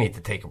breath, I need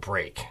to take a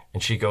break.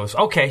 And she goes,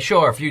 okay,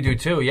 sure, if you do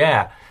too,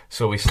 yeah.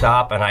 So we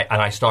stop, and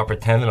I start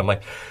pretending. I'm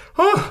like,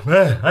 oh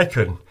man, I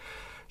couldn't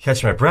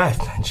catch my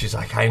breath. And she's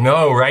like, I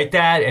know, right,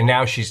 Dad? And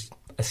now I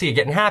see her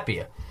getting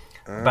happier.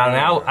 About an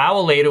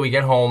hour later, we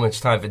get home.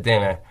 It's time for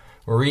dinner.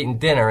 We're eating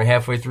dinner, and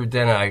halfway through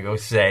dinner, I go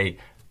say,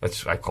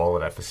 I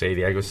call it for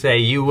Sadie. I go say,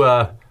 you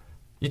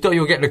thought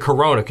you were getting a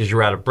Corona because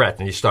you're out of breath,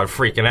 and you start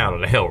freaking out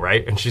on the hill,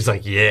 right? And she's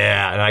like,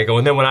 yeah. And I go,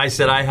 and then when I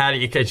said I had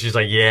it, she's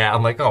like, yeah.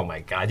 I'm like, oh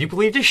my God, you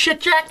believe this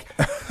shit, Jack?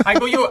 I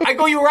go,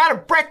 you were out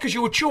of breath because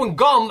you were chewing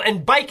gum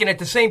and biking at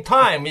the same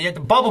time. You had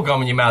the bubble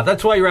gum in your mouth.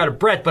 That's why you're out of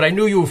breath. But I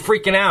knew you were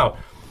freaking out.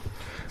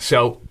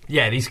 So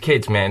yeah, these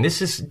kids, man,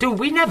 dude.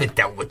 We never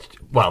dealt with.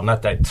 Well,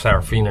 not that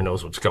Serafina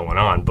knows what's going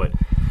on, but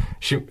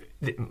she,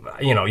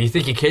 you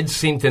think your kids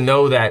seem to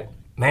know that,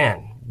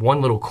 man.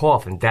 One little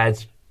cough and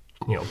Dad's,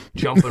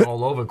 jumping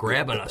all over,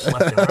 grabbing us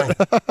left and right.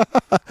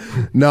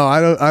 No,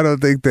 I don't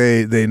think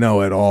they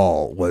know at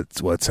all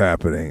what's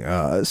happening.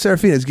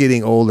 Serafina's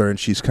getting older and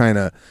she's kind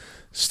of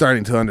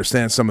starting to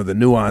understand some of the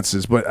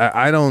nuances, but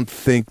I don't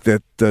think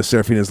that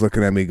Serafina's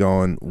looking at me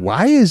going,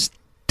 "Why is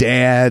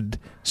Dad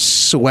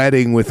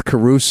sweating with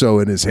Caruso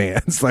in his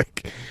hands?"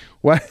 Like,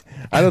 what?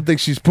 I don't think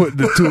she's putting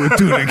the two and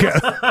two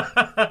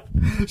together.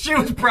 She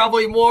was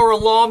probably more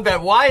alarmed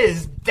at why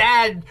is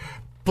Dad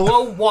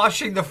blow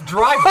washing the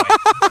driveway.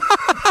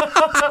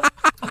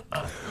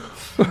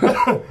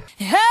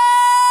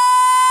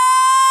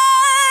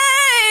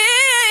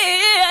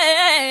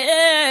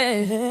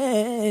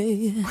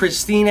 Hey,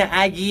 Christina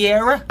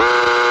Aguilera.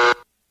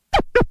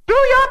 Do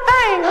your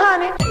thing,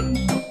 honey.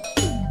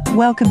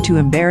 Welcome to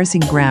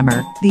Embarrassing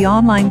Grammar, the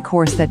online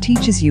course that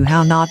teaches you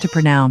how not to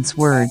pronounce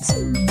words.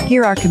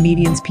 Here are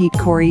comedians Pete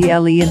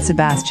Corielli and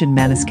Sebastian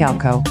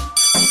Maniscalco.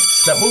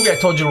 That movie I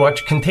told you to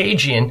watch,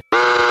 Contagion.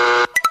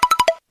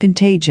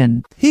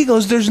 Contagion. He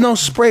goes, "There's no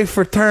spray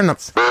for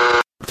termites."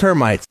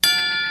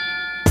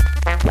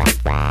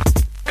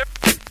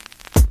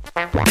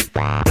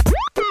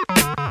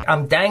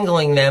 I'm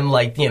dangling them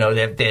like,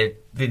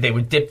 they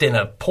were dipped in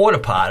a porta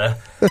potta.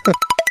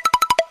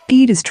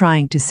 Pete is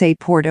trying to say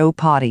porto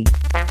potty.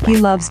 He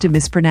loves to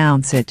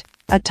mispronounce it.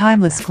 A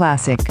timeless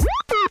classic.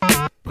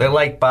 They're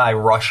like by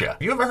Russia.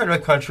 You ever heard of a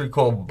country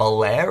called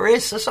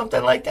Belarus or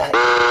something like that?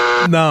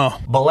 No.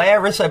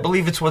 Belarus, I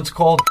believe it's what's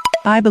called.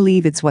 I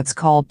believe it's what's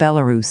called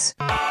Belarus.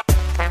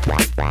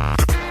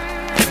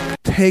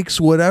 Takes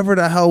whatever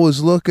the hell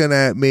was looking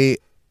at me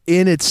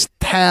in its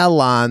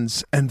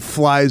talons and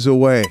flies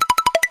away.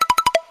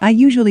 I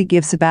usually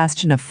give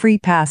Sebastian a free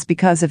pass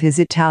because of his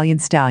Italian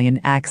stallion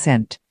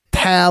accent.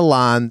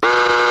 Talon.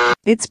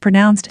 It's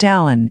pronounced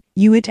talon.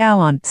 You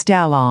Italon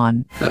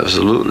stallon.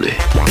 Absolutely.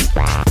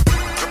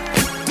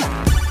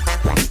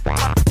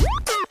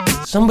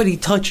 Somebody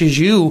touches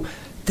you,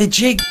 the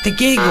gig,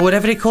 or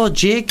whatever they call it,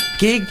 gig,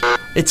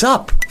 it's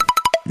up.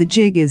 The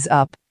jig is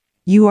up.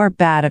 You are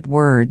bad at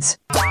words.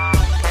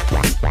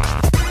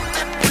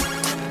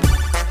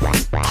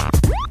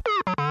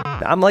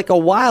 I'm like a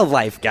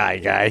wildlife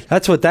guy.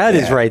 That's what that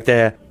is right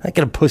there. I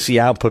get a pussy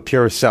out, put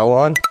Puracell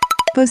on.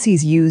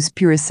 Pussies use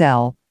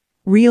Puracell.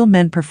 Real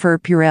men prefer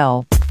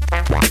Purell.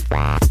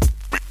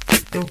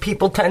 Do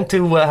people tend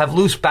to have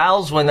loose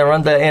bowels when they're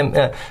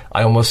under,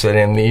 I almost said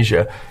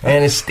amnesia,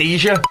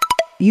 anesthesia?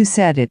 You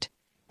said it.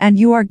 And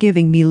you are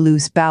giving me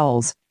loose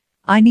bowels.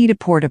 I need a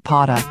porta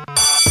potta.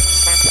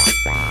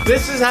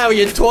 This is how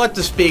you're taught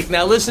to speak.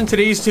 Now listen to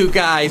these two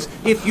guys.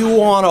 If you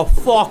want to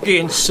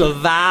fucking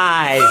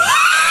survive.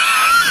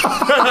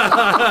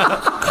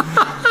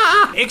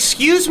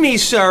 Excuse me,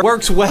 sir.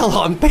 Works well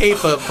on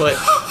paper, but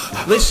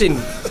listen,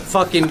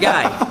 fucking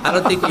guy, I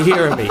don't think you're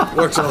hearing me.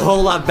 Works a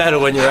whole lot better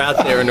when you're out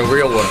there in the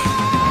real world.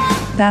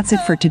 That's it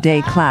for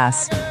today,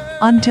 class.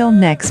 Until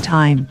next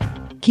time,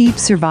 keep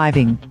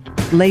surviving.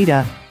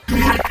 Later.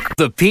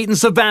 The Pete and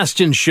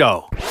Sebastian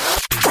Show.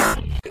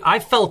 I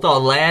felt our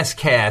last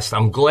cast,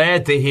 I'm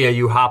glad to hear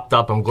you hopped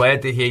up. I'm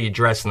glad to hear you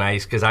dressed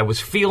nice, because I was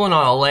feeling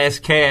on our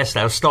last cast,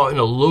 I was starting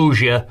to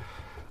lose you.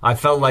 I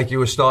felt like you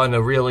were starting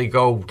to really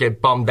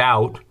get bummed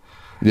out.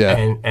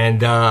 Yeah.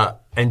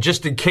 And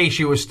just in case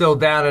you were still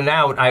down and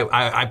out,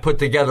 I put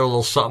together a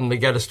little something to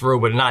get us through,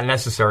 but not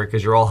necessary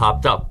because you're all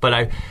hopped up.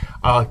 But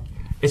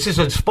it's just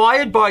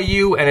inspired by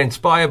you and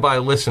inspired by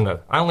a listener.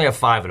 I only have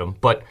 5 of them.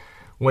 But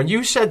when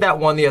you said that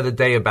one the other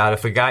day about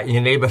if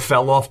your neighbor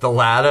fell off the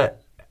ladder,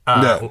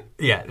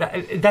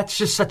 that's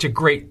just such a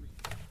great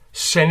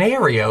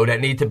scenario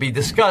that need to be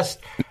discussed.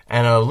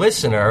 And a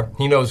listener,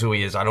 he knows who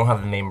he is. I don't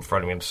have the name in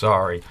front of me. I'm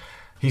sorry.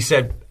 He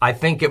said, I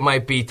think it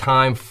might be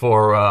time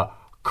for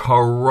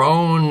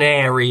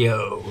coronarios.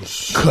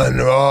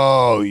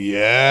 Oh,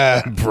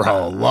 yeah,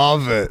 bro.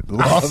 Love it.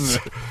 Love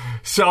it.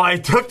 So I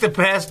took the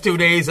past 2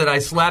 days and I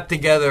slapped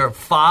together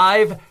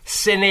 5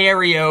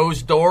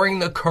 scenarios during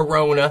the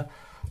corona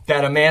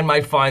that a man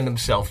might find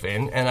himself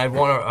in, and I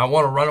want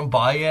to run them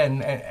by you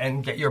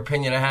and get your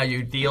opinion on how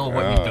you deal with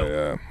what you do.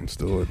 Yeah, let's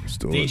do it.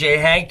 DJ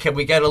Hank, can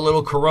we get a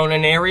little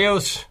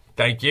coronarios?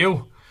 Thank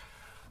you.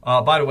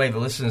 By the way, the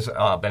listeners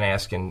been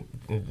asking,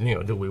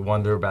 do we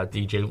wonder about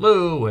DJ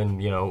Lou? And,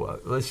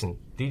 listen,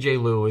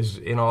 DJ Lou is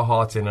in our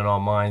hearts and in our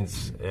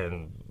minds,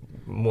 and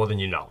more than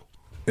you know.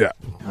 Yeah.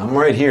 I'm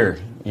right here.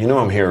 You know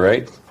I'm here,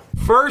 right?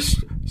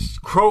 First,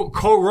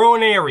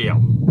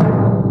 coronario.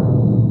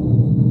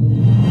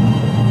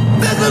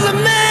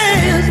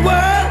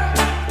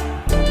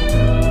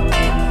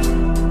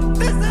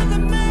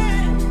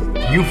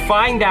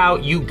 find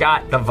out you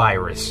got the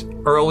virus,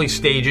 early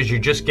stages, you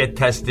just get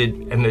tested,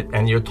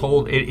 and you're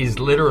told it is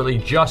literally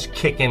just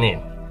kicking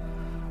in.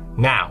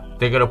 Now,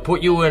 they're going to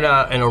put you in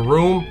a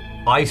room,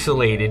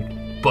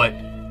 isolated, but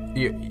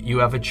you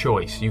have a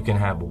choice. You can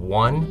have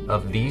one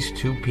of these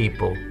two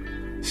people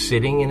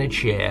sitting in a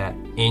chair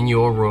in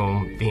your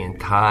room the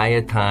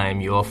entire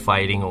time you're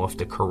fighting off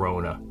the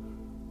corona.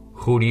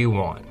 Who do you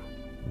want?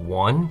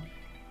 One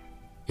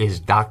is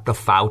Dr.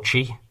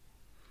 Fauci,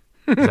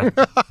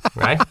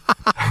 right?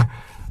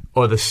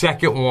 Or the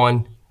second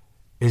one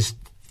is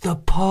the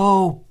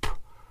Pope.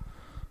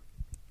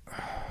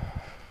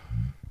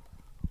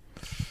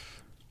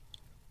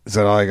 Is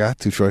that all I got?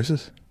 2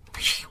 choices?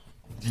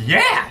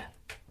 Yeah.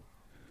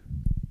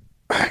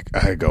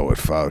 I go with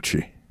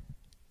Fauci.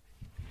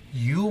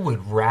 You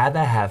would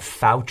rather have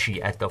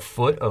Fauci at the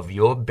foot of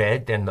your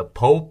bed than the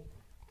Pope?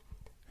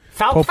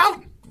 Pope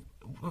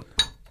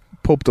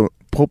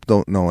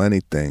don't know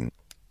anything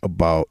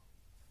about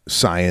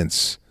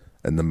science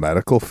and the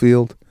medical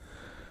field.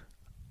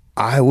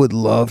 I would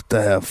love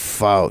to have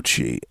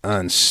Fauci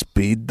on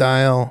speed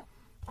dial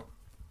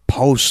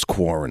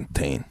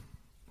post-quarantine.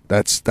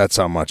 That's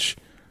how much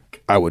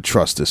I would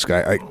trust this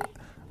guy.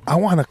 I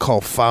want to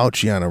call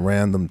Fauci on a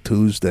random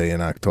Tuesday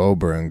in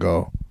October and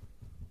go,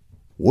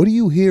 what are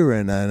you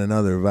hearing on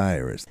another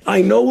virus?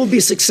 I know we'll be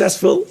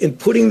successful in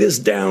putting this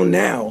down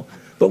now,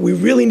 but we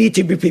really need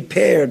to be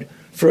prepared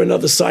for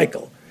another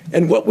cycle.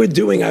 And what we're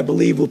doing, I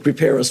believe, will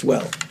prepare us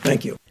well.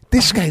 Thank you.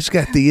 This guy's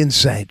got the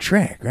inside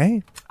track,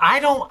 right?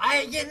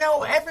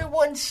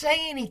 Everyone's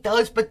saying he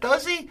does, but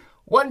does he?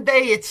 One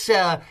day it's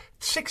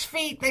 6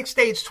 feet, next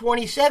day it's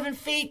 27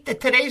 feet.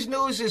 Today's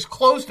news is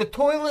close the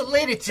toilet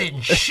lid. It's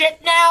in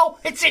shit now.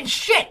 It's in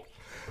shit.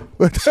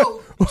 I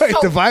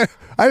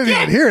didn't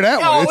even hear that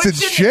one.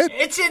 It's in shit?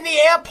 It's in the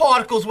air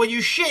particles when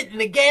you shit and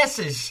the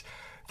gases.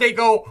 They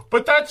go,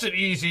 but that's an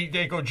easy.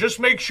 They go, just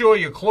make sure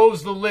you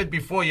close the lid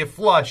before you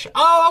flush.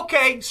 Oh,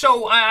 okay.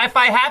 So if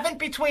I haven't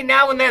between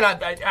now and then,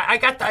 I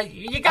got that.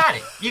 You got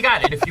it. You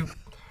got it.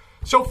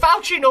 So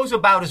Fauci knows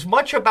about as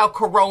much about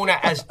corona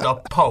as the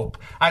Pope.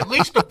 At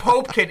least the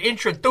Pope can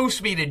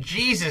introduce me to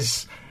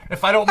Jesus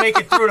if I don't make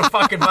it through the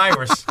fucking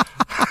virus.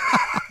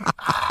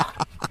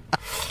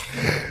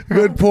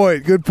 Good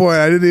point.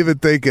 I didn't even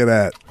think of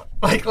that.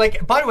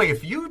 Like. By the way,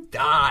 if you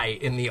die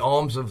in the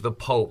arms of the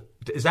Pope,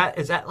 is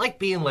that like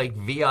being like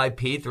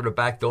VIP through the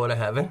back door to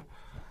heaven?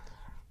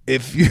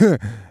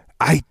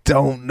 I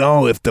don't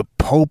know if the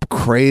Pope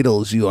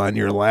cradles you on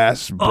your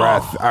last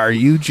breath. Are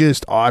you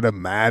just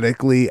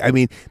automatically? I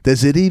mean,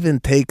 does it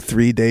even take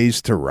 3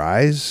 days to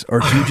rise,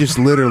 or do you just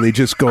literally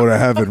just go to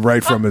heaven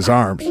right from his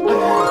arms?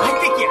 I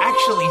think you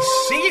actually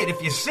see it.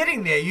 If you're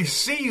sitting there, you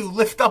see you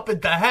lift up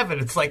into heaven.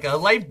 It's like a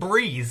light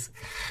breeze.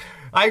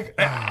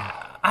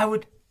 I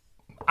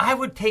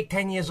would take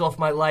 10 years off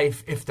my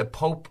life if the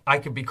Pope, I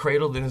could be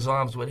cradled in his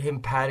arms with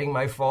him patting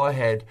my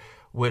forehead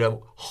with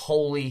a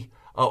holy,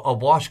 a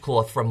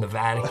washcloth from the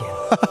Vatican.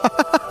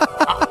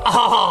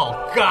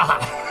 Oh,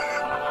 God.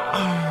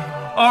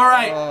 All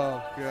right.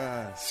 Oh,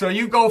 God. So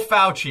you go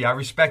Fauci. I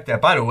respect that.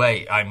 By the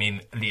way, I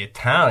mean, the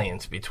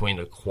Italians between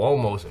the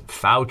Cuomos and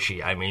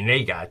Fauci, I mean,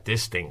 they got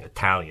this thing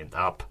Italianed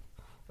up.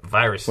 The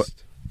virus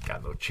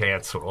got no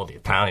chance with all the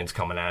Italians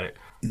coming at it.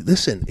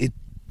 Listen,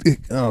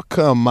 oh,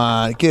 come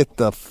on. Get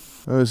the...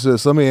 What is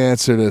this? Let me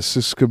answer this.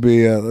 This could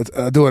be...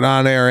 I'll do an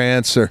on-air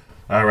answer.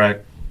 All right.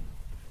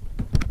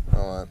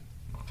 Hold on.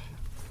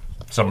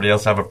 Somebody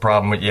else have a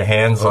problem with your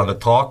hands on the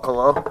talk?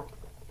 Hello?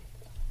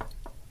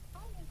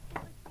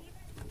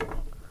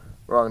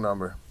 Wrong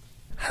number.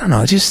 I don't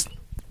know. Just...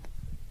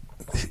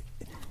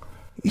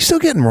 You still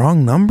getting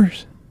wrong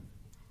numbers?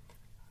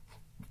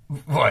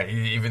 What?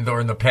 Even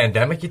during the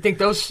pandemic, you think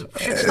those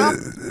should stop?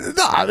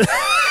 No.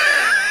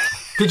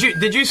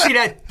 Did you see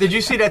that? Did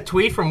you see that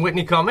tweet from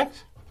Whitney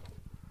Cummings?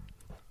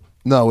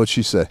 No, what'd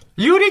she say?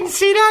 You didn't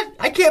see that?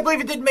 I can't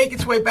believe it didn't make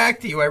its way back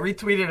to you. I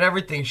retweeted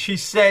everything. She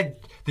said,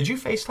 "Did you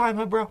FaceTime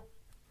her, bro?"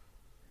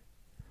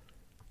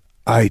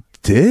 I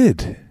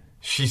did.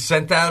 She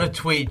sent out a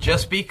tweet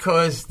just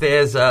because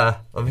there's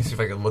a... Let me see if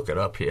I can look it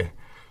up here.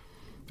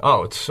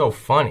 Oh, it's so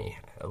funny.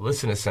 A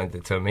listener sent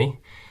it to me,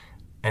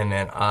 and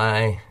then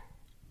I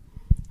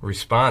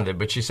responded.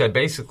 But she said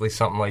basically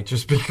something like,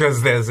 just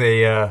because there's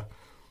a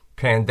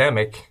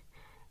pandemic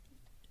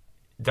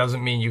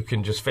doesn't mean you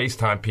can just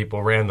FaceTime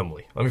people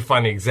randomly. Let me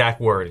find the exact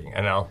wording,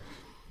 and I'll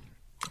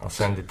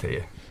send it to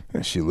you.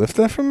 Did she lift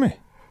that from me?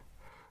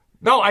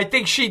 No, I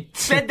think she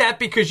said that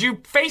because you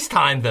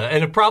FaceTimed her,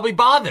 and it probably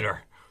bothered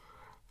her.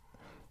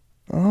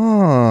 Oh,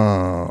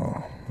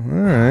 all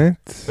right.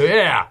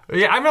 Yeah,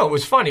 I know, it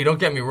was funny, don't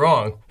get me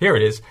wrong. Here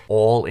it is,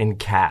 all in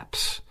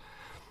caps.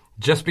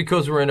 Just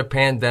because we're in a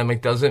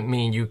pandemic doesn't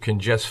mean you can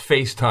just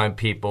FaceTime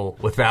people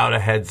without a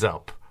heads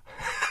up.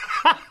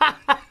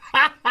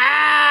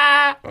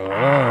 All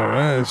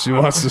right, she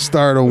wants to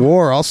start a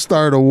war. I'll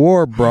start a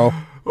war, bro.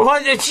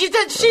 Well, she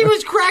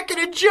was cracking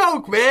a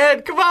joke,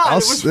 man. Come on, it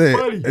was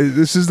funny.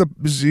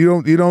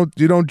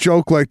 You don't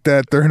joke like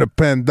that during a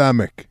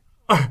pandemic.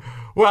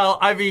 Well,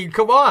 I mean,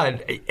 come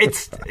on.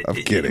 I'm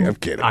kidding.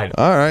 I know.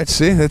 All right,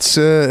 see,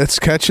 it's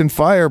catching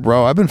fire,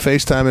 bro. I've been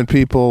FaceTiming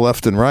people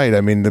left and right.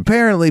 I mean,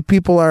 apparently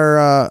people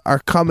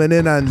are coming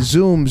in on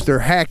Zooms. They're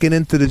hacking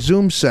into the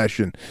Zoom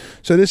session.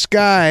 So this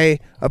guy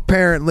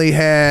apparently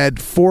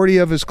had 40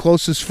 of his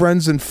closest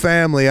friends and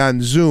family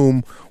on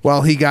Zoom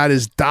while he got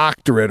his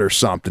doctorate or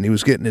something. He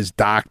was getting his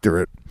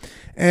doctorate.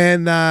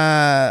 And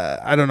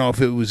I don't know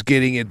if it was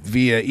getting it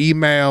via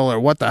email or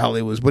what the hell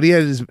it was, but he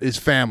had his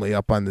family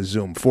up on the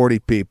Zoom, 40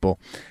 people.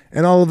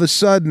 And all of a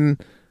sudden,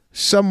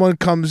 someone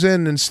comes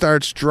in and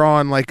starts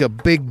drawing like a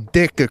big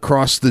dick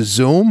across the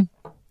Zoom.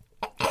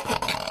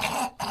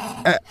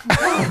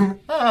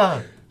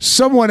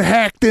 Someone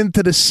hacked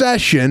into the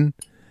session,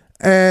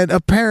 and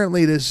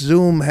apparently this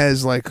Zoom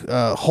has like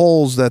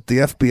holes that the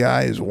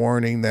FBI is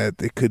warning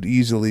that it could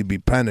easily be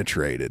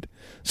penetrated.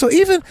 So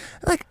even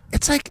like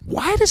it's like,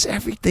 why does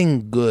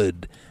everything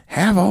good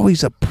have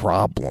always a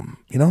problem?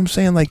 You know what I'm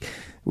saying? Like,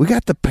 we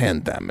got the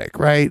pandemic,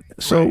 right?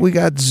 So we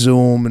got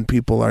Zoom, and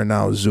people are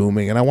now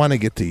Zooming. And I want to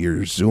get to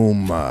your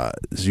Zoom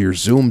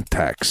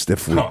text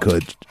if we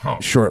could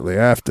shortly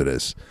after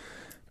this.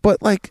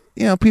 But like,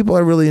 you know, people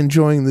are really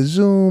enjoying the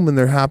Zoom and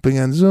they're hopping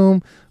on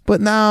Zoom. But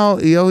now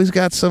you always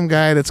got some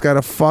guy that's got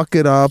to fuck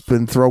it up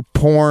and throw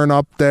porn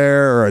up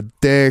there or a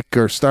dick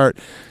or start,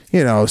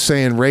 you know,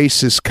 saying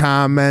racist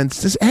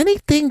comments. Does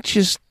anything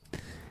just...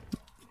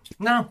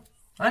 No,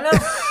 I know.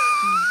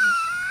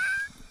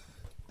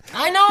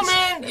 I know,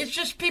 man. It's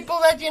just people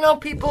that, you know,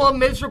 people are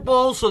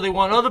miserable, so they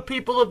want other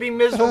people to be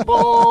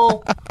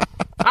miserable.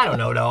 I don't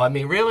know, though. I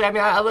mean, really? I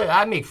mean,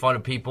 I make fun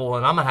of people,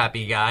 and I'm a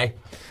happy guy.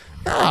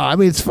 No, I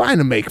mean, it's fine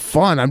to make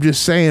fun. I'm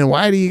just saying,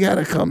 why do you got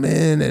to come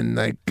in and,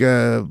 like,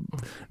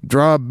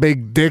 draw a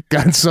big dick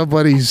on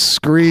somebody's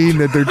screen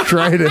that they're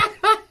trying to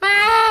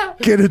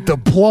get a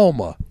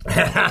diploma?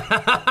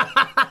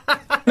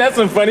 That's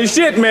some funny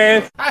shit,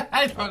 man.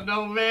 I don't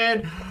know,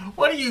 man.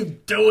 What are you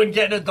doing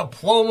getting a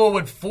diploma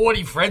with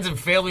 40 friends and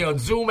family on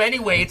Zoom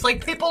anyway? It's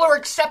like people are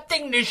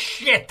accepting this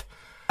shit.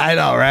 I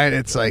know, right?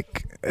 It's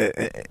like,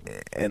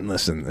 and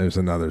listen, there's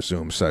another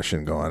Zoom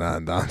session going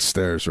on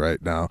downstairs right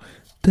now.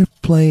 They're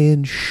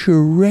playing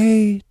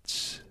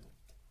charades.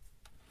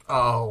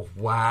 Oh,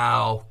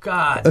 wow.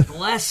 God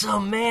bless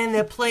them, man.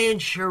 They're playing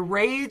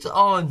charades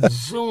on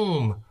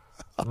Zoom.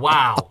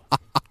 Wow.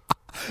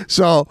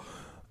 So,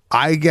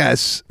 I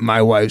guess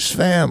my wife's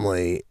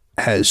family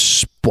has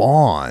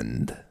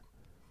spawned,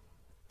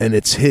 and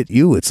it's hit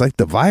you. It's like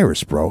the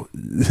virus, bro.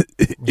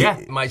 Yeah,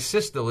 my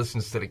sister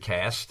listens to the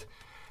cast,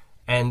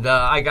 and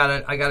I got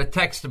a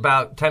text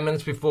about 10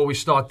 minutes before we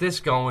start this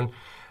going,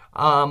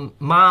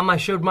 Mom, I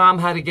showed Mom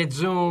how to get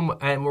Zoom,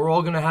 and we're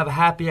all going to have a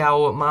happy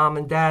hour with Mom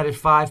and Dad at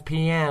 5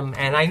 p.m.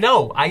 And I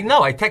know. I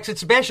texted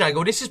Sebastian. I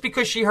go, this is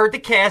because she heard the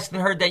cast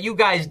and heard that you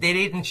guys did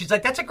it, and she's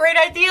like, that's a great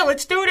idea.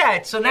 Let's do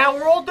that. So now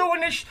we're all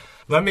doing this.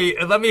 Let me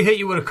hit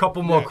you with a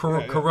couple more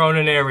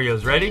Corona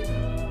areas. Ready?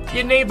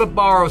 Your neighbor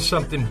borrows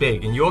something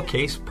big. In your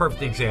case,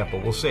 perfect example.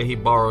 We'll say he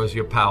borrows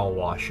your power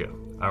washer.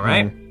 All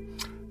right?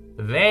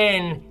 Mm-hmm.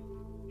 Then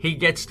he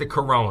gets the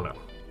Corona.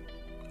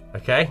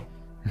 Okay?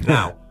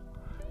 Now,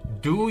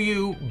 do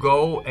you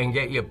go and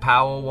get your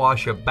power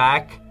washer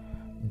back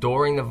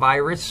during the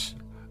virus?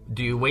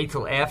 Do you wait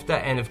till after?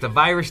 And if the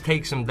virus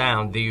takes him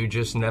down, do you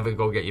just never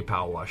go get your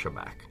power washer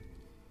back?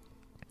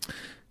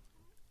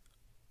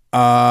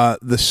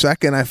 The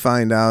second I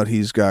find out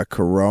he's got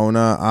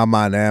Corona, I'm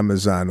on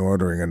Amazon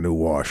ordering a new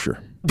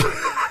washer.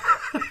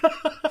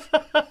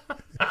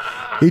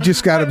 He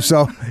just got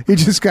himself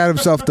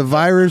the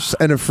virus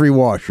and a free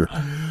washer.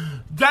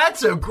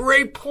 That's a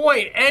great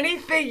point.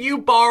 Anything you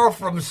borrow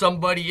from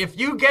somebody, if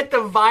you get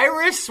the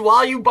virus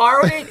while you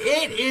borrowed it,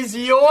 it is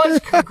yours.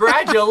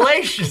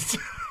 Congratulations.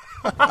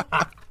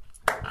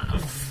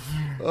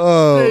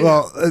 Oh,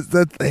 well,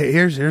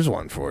 here's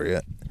one for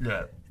you.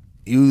 Yeah.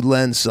 You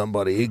lend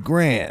somebody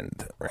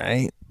 $1,000,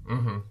 right?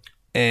 Mm-hmm.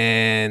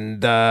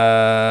 And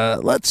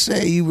let's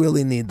say you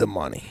really need the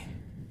money.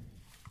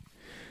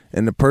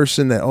 And the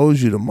person that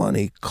owes you the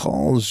money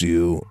calls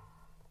you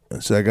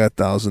and says, I got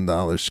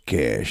 $1,000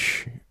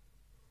 cash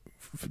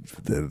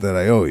that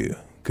I owe you.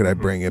 Could I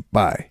bring it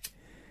by?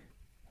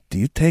 Do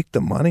you take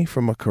the money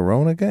from a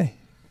Corona guy?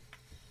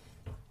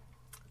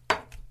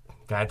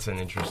 That's an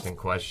interesting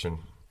question.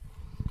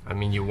 I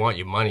mean, you want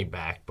your money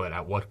back, but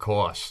at what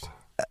cost?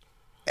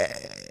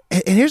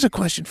 And here's a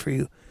question for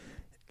you.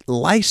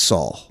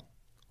 Lysol,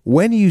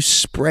 when you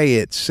spray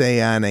it,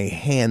 say, on a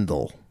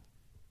handle,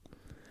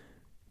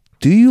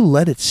 do you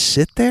let it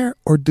sit there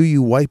or do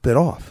you wipe it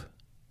off?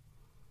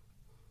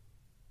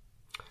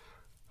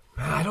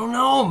 I don't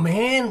know,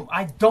 man.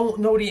 I don't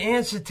know the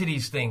answer to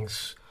these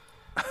things.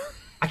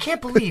 I can't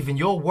believe in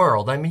your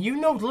world. I mean, you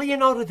know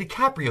Leonardo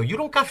DiCaprio. You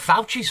don't got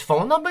Fauci's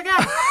phone number,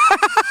 guy?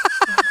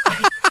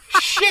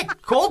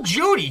 Shit, call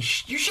Judy.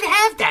 You should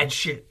have that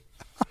shit.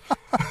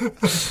 Do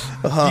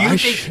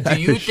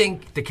you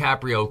think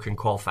DiCaprio can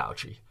call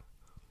Fauci?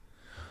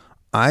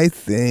 I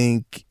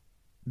think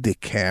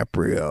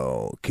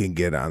DiCaprio can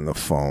get on the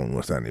phone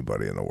with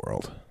anybody in the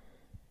world.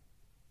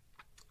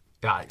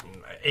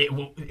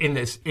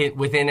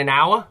 within an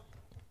hour?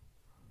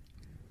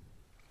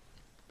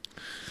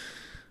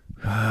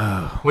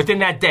 Within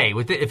that day.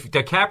 If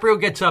DiCaprio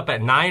gets up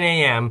at 9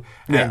 a.m.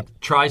 and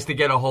tries to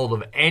get a hold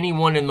of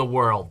anyone in the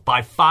world,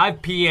 by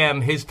 5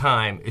 p.m. his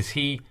time, is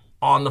he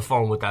on the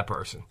phone with that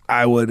person?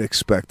 I would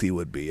expect he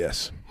would be,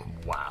 yes.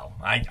 Wow.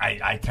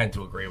 I tend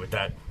to agree with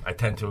that. I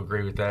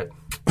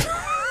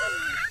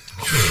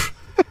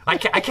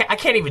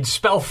can't even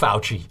spell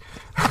Fauci.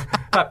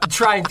 I've been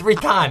trying 3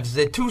 times. Is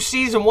it 2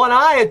 C's and 1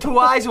 I, or 2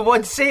 I's and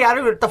 1 C? I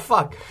don't know what the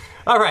fuck.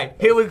 All right,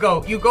 here we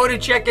go. You go to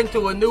check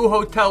into a new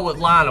hotel with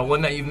Lana,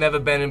 one that you've never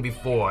been in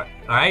before.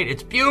 All right,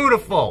 it's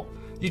beautiful.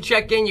 You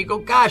check in, you go,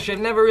 gosh, I've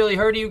never really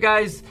heard of you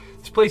guys.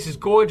 This place is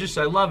gorgeous.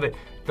 I love it.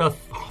 The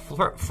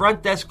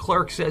front desk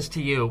clerk says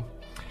to you,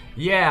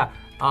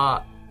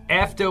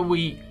 after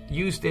we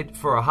used it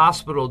for a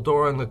hospital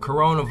during the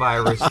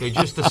coronavirus, they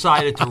just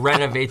decided to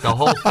renovate the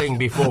whole thing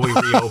before we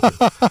reopen.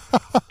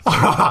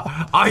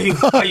 Are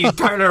you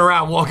turning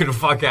around, walking the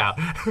fuck out?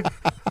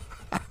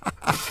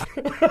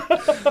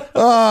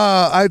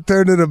 I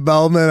turn to the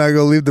bellman. I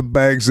go, leave the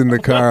bags in the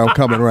car. I'm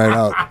coming right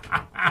out.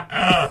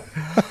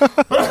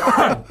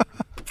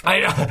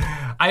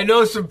 I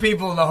know some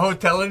people in the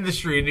hotel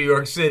industry in New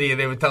York City, and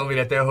they would tell me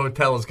that their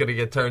hotel is going to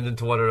get turned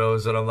into one of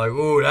those, and I'm like,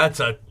 ooh, that's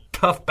a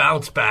tough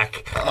bounce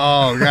back.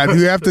 Oh, God. Do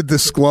you have to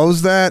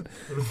disclose that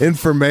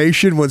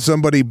information when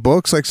somebody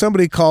books? Like,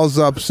 somebody calls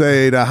up,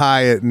 say, to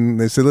Hyatt, and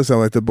they say, listen, I'd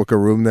like to book a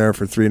room there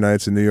for 3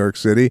 nights in New York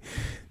City.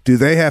 Do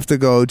they have to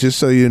go, just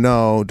so you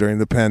know, during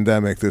the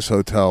pandemic, this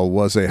hotel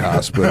was a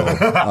hospital?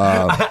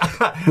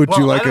 Would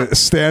you like a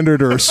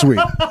standard or a suite?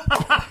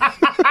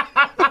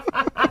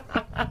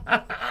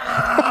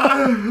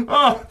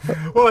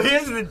 Well,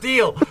 here's the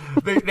deal.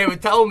 They were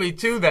telling me,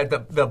 too, that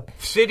the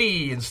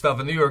city and stuff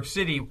in New York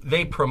City,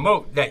 they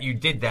promote that you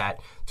did that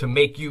to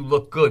make you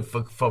look good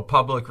for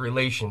public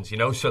relations, you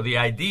know? So the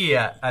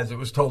idea, as it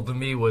was told to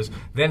me, was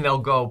then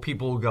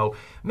people will go,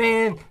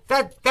 man,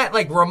 that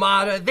like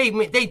Ramada,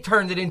 they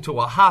turned it into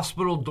a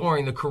hospital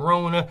during the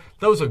corona.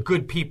 Those are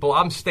good people.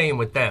 I'm staying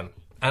with them.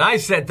 And I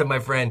said to my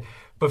friend,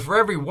 but for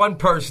every one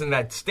person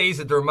that stays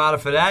at the Ramada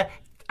for that,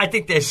 I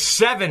think there's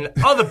 7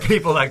 other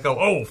people that go,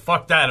 oh,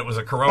 fuck that, it was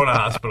a corona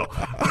hospital.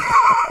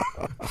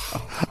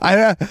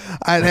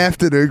 I'd have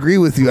to agree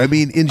with you. I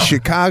mean, in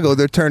Chicago,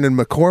 they're turning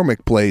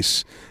McCormick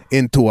Place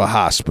into a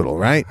hospital,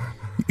 right?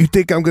 You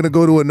think I'm going to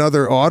go to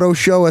another auto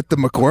show at the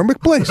McCormick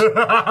Place?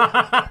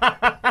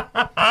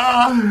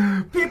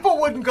 People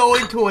wouldn't go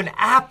into an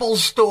Apple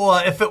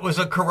store if it was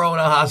a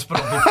corona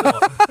hospital before.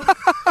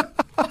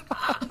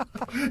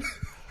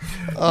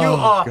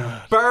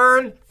 God.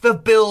 Burn the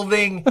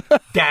building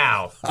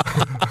down.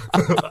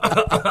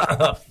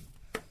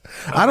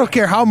 I don't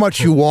care how much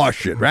you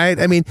wash it, right?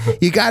 I mean,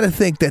 you got to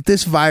think that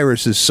this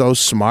virus is so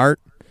smart.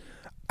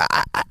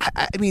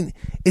 I mean,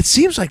 it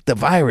seems like the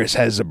virus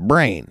has a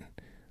brain.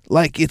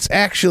 Like it's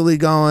actually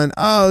going,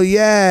 oh,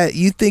 yeah,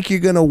 you think you're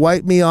going to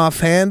wipe me off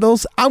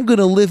handles? I'm going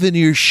to live in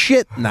your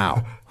shit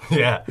now.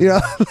 Yeah. You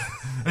know?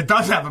 It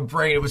does have a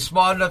brain. It was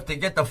smart enough to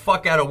get the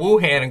fuck out of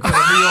Wuhan and go to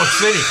New York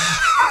City.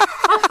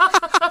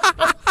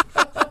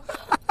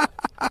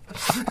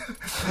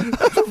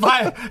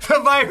 The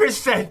virus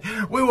said,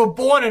 we were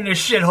born in this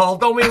shithole.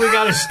 Don't mean we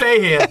got to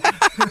stay here. Look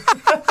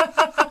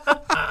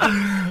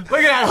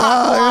at that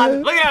hot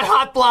blonde. Look at that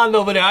hot blonde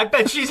over there. I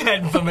bet she's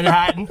heading for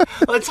Manhattan.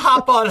 Let's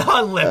hop on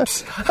her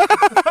lips.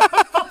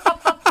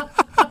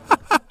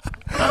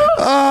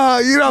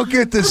 You don't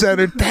get this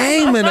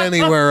entertainment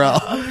anywhere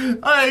else.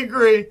 I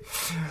agree.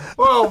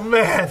 Oh,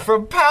 man.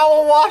 From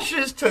power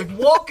washers to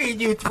walking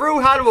you through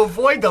how to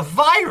avoid the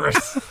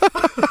virus.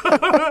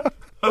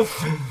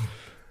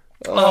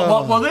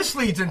 Well, this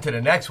leads into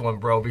the next one,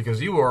 bro,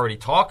 because you were already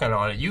talking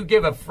on it. You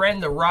give a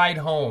friend a ride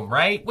home,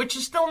 right? Which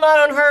is still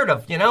not unheard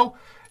of, you know?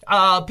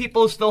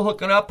 People are still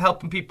hooking up,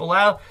 helping people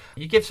out.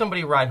 You give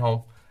somebody a ride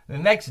home. The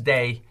next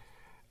day,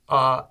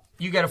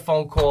 you get a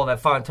phone call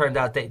that turned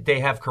out they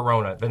have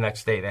corona. The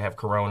next day, they have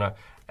corona,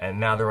 and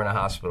now they're in a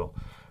hospital.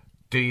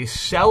 Do you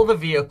sell the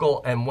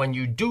vehicle? And when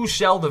you do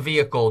sell the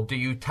vehicle, do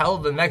you tell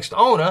the next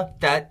owner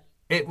that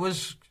it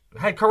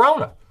had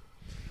corona?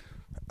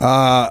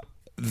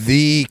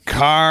 The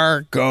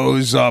car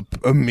goes up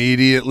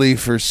immediately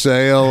for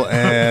sale,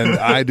 and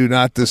I do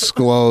not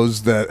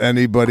disclose that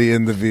anybody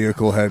in the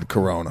vehicle had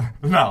corona.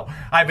 No.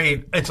 I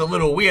mean, it's a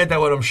little weird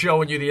that when I'm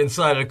showing you the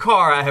inside of the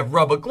car, I have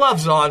rubber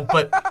gloves on,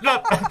 but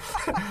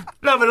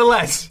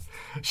nevertheless,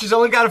 she's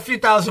only got a few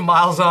thousand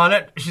miles on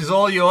it. She's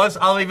all yours.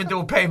 I'll even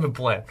do a payment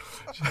plan.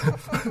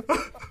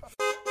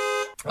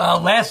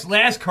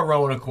 Last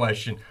corona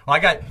question. I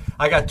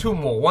got 2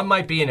 more. One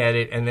might be an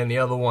edit, and then the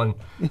other one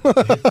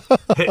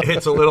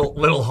hits a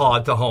little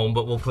hard to home,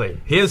 but we'll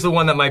play. Here's the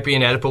one that might be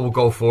an edit, but we'll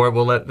go for it.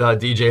 We'll let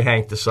DJ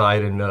Hank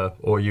decide, and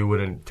or you would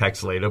in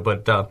text later.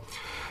 But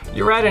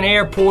you're at an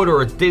airport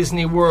or a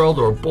Disney World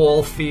or a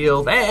ball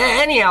field,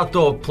 any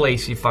outdoor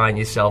place you find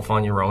yourself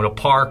on your own, a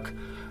park,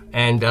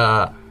 and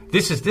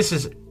this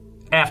is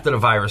after the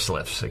virus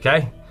lifts,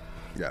 okay?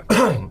 Yeah.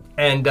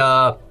 And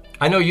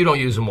I know you don't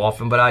use them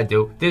often, but I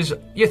do.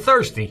 You're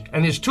thirsty,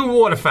 and there's 2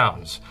 water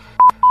fountains.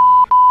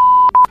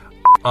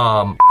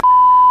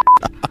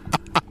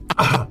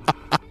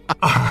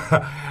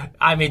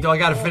 I mean, do I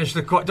got to finish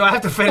the? Do I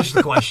have to finish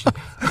the question?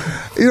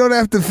 You don't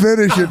have to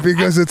finish it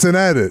because it's an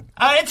edit.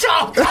 It's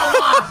all come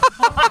on.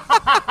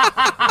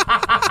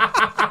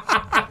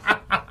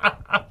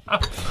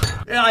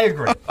 Yeah, I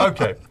agree.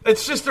 Okay,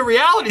 it's just the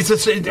reality,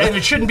 and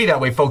it shouldn't be that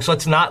way, folks.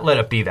 Let's not let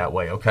it be that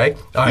way. Okay.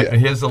 All right. Yeah.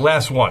 And here's the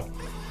last one.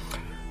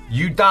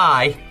 You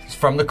die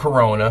from the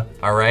corona.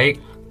 All right.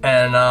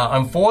 And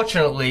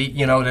unfortunately,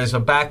 there's a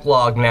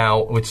backlog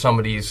now with some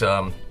of these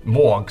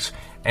morgues.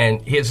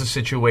 And here's the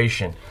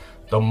situation.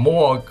 The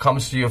morgue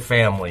comes to your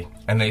family,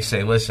 and they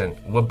say, listen,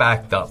 we're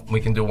backed up.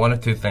 We can do one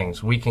of 2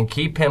 things. We can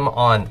keep him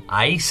on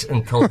ice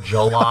until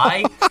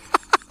July,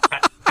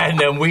 and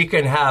then we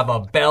can have a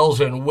bells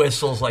and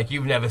whistles like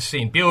you've never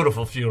seen.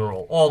 Beautiful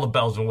funeral, all the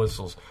bells and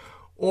whistles.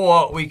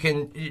 Or we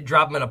can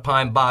drop him in a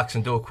pine box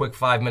and do a quick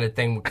 5-minute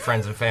thing with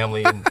friends and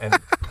family and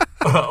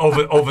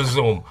over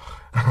Zoom.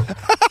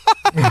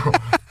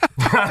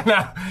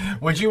 Now,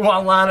 would you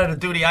want Lana to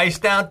do the ice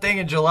down thing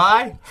in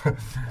July?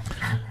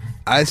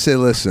 I say,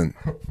 listen,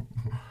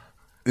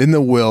 in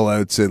the will, I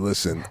would say,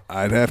 listen,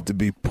 I'd have to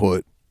be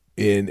put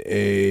in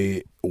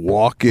a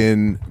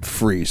walk-in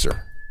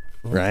freezer,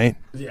 right?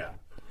 Yeah.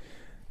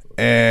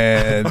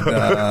 And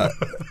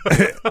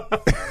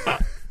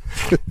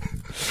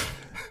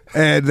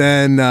and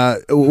then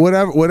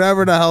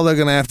whatever the hell they're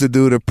going to have to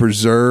do to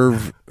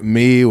preserve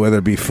me, whether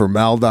it be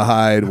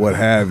formaldehyde, what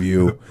have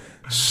you,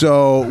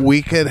 so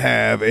we could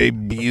have a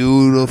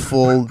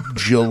beautiful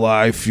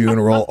July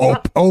funeral,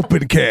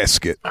 open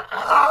casket. The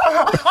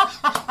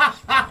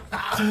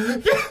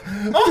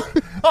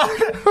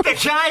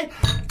guy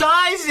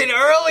dies in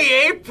early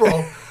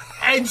April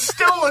and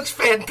still looks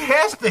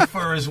fantastic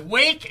for his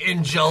wake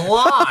in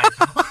July.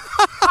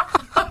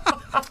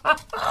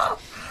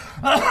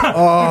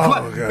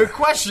 The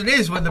question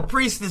is, when the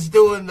priest is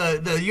doing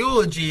the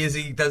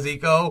eulogy, does he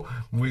go,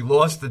 we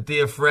lost a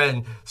dear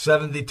friend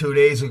 72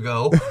 days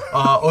ago,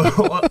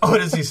 or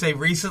does he say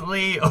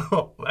recently?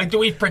 Do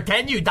we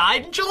pretend you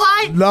died in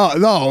July?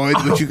 No,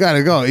 but you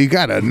gotta go. You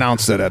gotta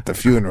announce that at the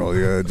funeral.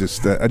 I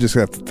just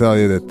have to tell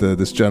you that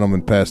this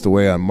gentleman passed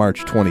away on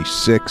March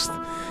 26th,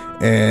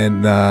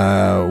 and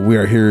we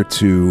are here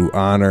to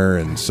honor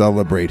and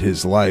celebrate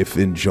his life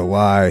in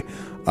July.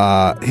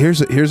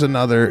 Here's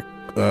another.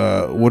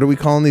 What are we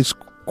calling these?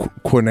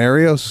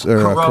 Quinarios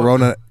or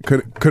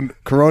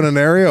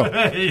Coronario?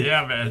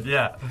 Yeah, man.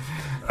 Yeah.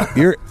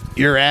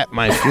 You're at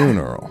my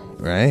funeral,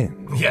 right?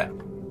 Yeah.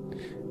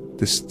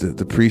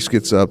 The priest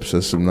gets up,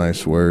 says some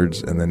nice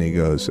words, and then he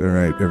goes, "All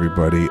right,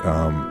 everybody.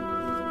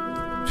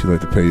 If you'd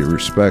like to pay your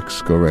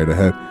respects, go right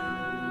ahead."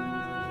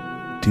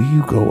 Do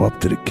you go up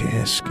to the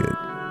casket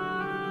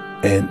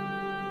and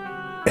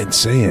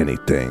say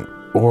anything,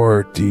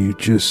 or do you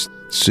just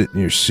sit in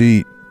your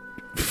seat,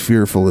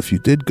 fearful if you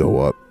did go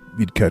up,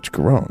 you'd catch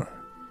corona?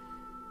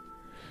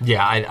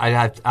 Yeah, I'd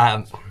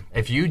have.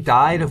 If you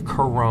died of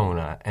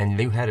corona and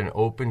you had an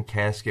open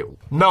casket,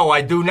 no,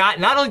 I do not.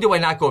 Not only do I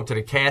not go up to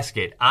the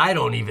casket, I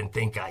don't even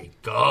think I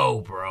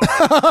go, bro.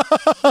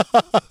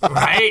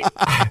 Right?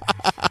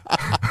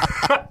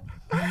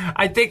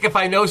 I think if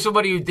I know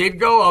somebody who did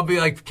go, I'll be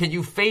like, "Can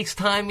you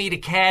FaceTime me the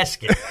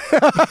casket?"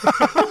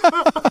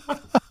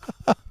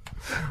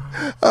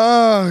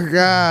 Oh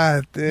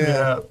God, damn.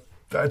 Yeah.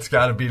 That's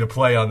got to be the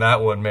play on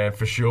that one, man,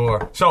 for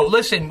sure. So,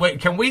 listen, wait,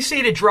 can we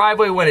see the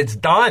driveway when it's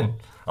done?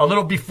 A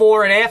little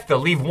before and after.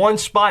 Leave one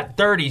spot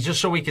dirty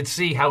just so we can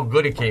see how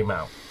good it came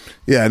out.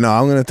 Yeah, no,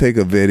 I'm going to take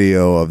a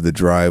video of the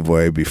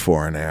driveway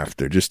before and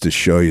after just to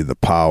show you the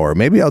power.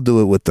 Maybe I'll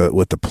do it with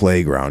the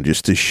playground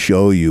just to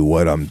show you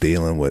what I'm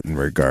dealing with in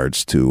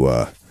regards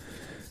to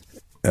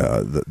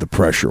the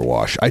pressure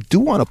wash. I do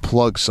want to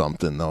plug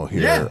something, though,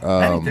 here. Yeah,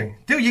 anything.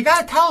 Dude, you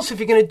got to tell us if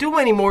you're going to do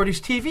any more of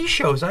these TV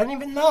shows. I don't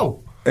even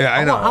know. Yeah,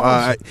 I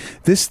know.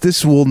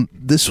 This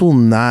will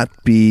not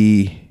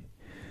be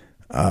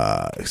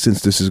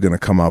since this is going to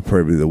come out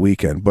probably the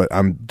weekend. But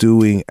I'm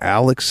doing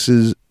Alex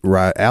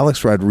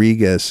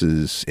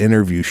Rodriguez's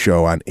interview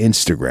show on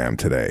Instagram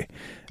today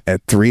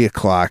at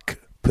 3:00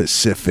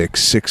 Pacific,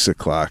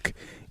 6:00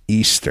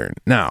 Eastern.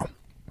 Now,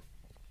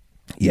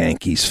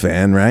 Yankees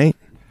fan, right?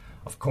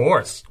 Of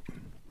course,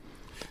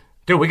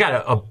 dude. We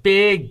got a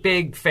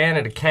big fan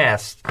of the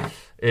cast.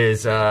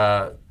 Is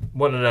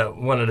one of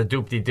the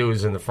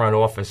doop-de-doos in the front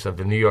office of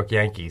the New York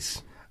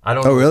Yankees. I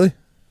don't. Oh, really?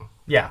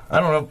 Yeah, I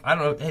don't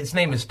know. His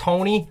name is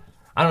Tony.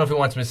 I don't know if he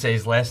wants me to say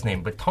his last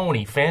name, but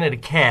Tony, fan of the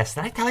cast.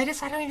 Did I tell you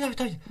this? I don't even know if I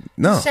told you.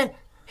 No.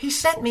 He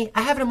sent me.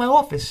 I have it in my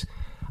office.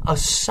 A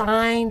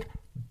signed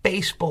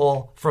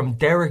baseball from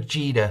Derek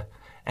Jeter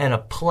and a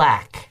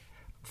plaque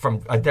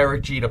from a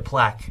Derek Jeter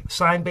plaque.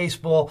 Signed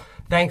baseball.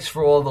 Thanks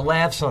for all the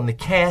laughs on the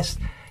cast.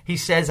 He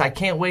says, I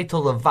can't wait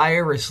till the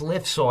virus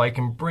lifts so I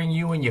can bring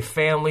you and your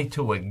family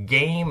to a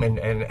game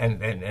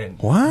and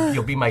what?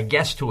 You'll be my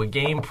guest to a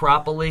game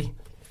properly.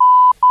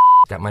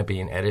 That might be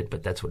an edit,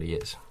 but that's what he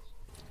is.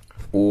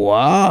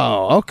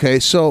 Wow. Okay,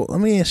 so let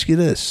me ask you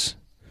this.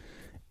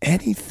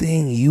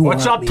 anything you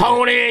What's want up, me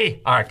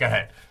Tony? All right, go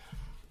ahead.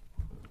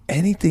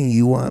 anything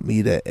you want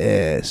me to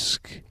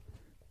ask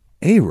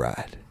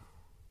A-Rod?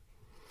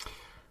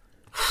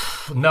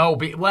 No,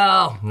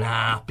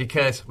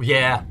 because,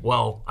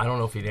 I don't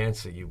know if he'd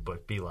answer you,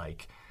 but be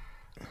like,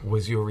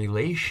 was your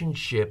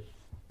relationship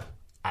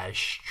as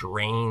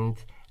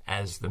strained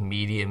as the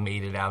media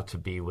made it out to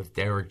be with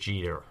Derek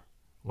Jeter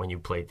when you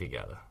played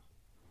together?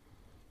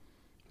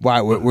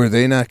 Why, were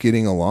they not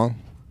getting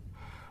along?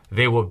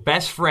 They were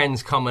best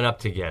friends coming up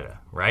together,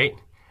 right?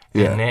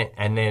 Yeah.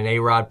 And then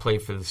A-Rod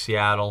played for the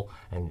Seattle,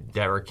 and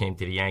Derek came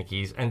to the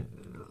Yankees. And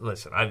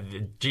listen,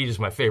 Jeter's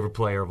my favorite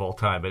player of all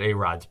time, but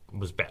A-Rod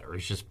was better.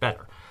 He's just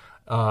better.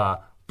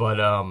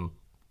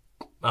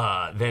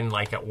 Then,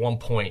 like, at one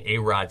point,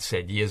 A-Rod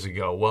said years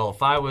ago,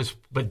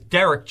 but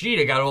Derek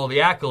Jeter got all the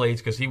accolades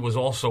because he was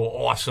also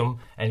awesome,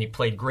 and he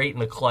played great in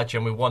the clutch,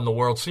 and we won the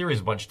World Series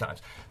a bunch of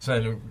times. So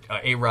then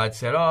A-Rod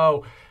said,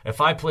 if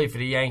I played for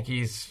the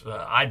Yankees,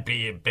 I'd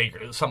be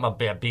something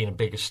about being a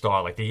bigger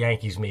star. Like, the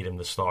Yankees made him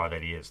the star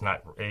that he is.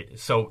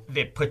 So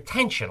they put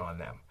tension on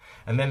them.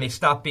 And then they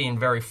stopped being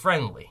very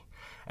friendly.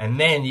 And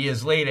then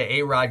years later,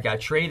 A-Rod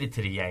got traded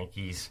to the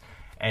Yankees.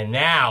 And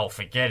now,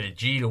 forget it,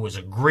 Jeter was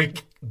a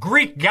Greek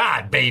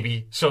god,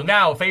 baby. So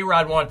now, if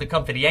A-Rod wanted to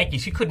come to the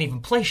Yankees, he couldn't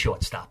even play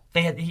shortstop.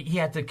 He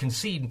had to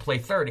concede and play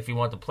third if he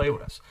wanted to play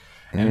with us.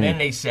 And then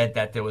they said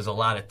that there was a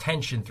lot of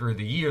tension through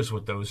the years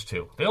with those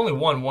two. They only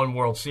won one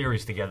World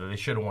Series together. They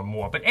should have won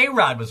more. But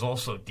A-Rod was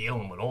also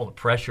dealing with all the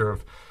pressure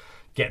of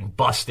getting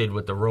busted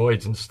with the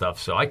roids and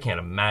stuff. So I can't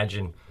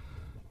imagine,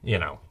 he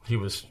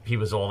was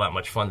all that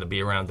much fun to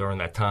be around during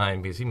that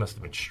time because he must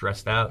have been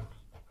stressed out.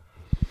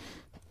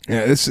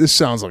 Yeah, this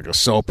sounds like a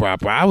soap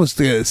opera. I was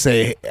gonna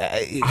say,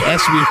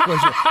 ask me a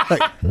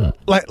question,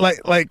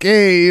 like,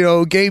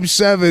 hey, Game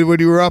 7 when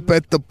you were up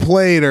at the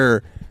plate,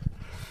 or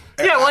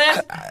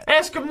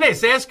ask him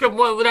this. Ask him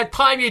that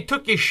time you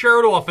took your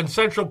shirt off in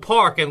Central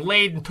Park and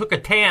laid and took a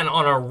tan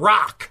on a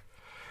rock,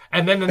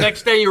 and then the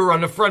next day you were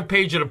on the front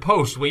page of the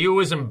Post. Were you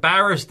as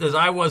embarrassed as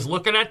I was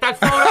looking at that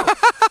photo?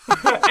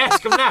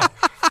 Ask him that.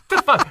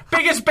 The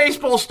biggest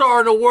baseball star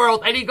in the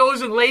world, and he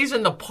goes and lays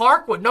in the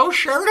park with no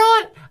shirt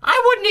on?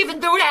 I wouldn't even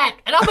do that,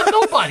 and I'm a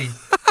nobody.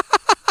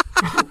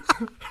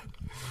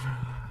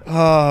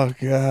 Oh,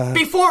 God.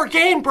 Before a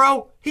game,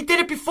 bro. He did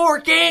it before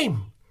a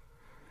game.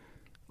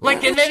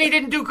 And then he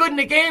didn't do good in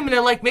the game, and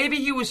they're like, maybe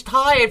he was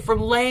tired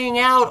from laying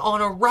out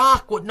on a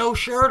rock with no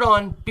shirt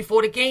on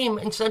before the game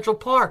in Central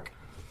Park.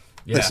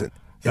 Yeah. Listen.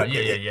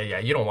 Yeah.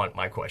 You don't want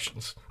my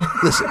questions.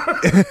 Listen,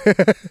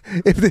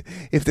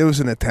 if there was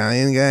an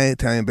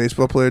Italian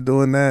baseball player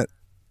doing that,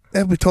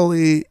 that'd be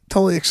totally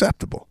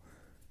acceptable.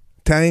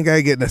 Italian guy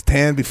getting a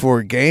tan before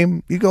a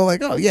game, you go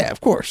like, oh yeah,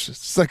 of course.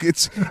 It's like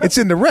it's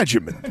in the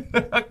regimen.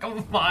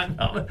 Come on.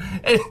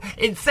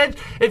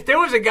 If there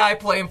was a guy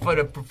playing for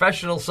the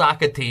professional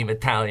soccer team,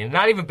 Italian,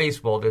 not even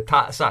baseball,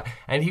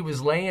 and he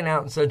was laying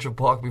out in Central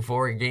Park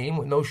before a game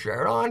with no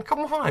shirt on, come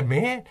on,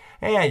 man.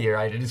 Yeah, you're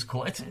right. It is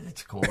cool. It's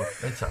cool.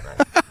 It's all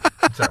right.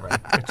 It's all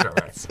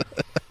right.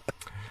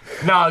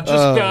 No,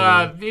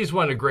 he's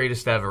one of the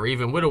greatest ever,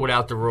 even with or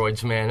without the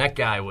roids, man. That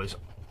guy was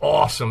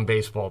awesome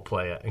baseball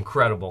player.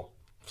 Incredible.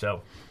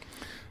 So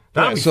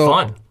that'll be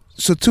fun.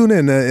 So tune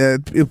in.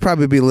 He'll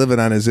probably be living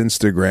on his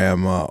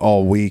Instagram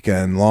all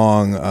weekend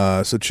long.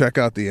 So check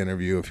out the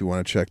interview if you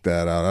want to check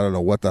that out. I don't know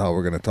what the hell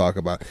we're going to talk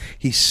about.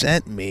 He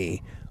sent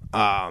me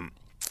a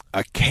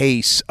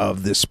case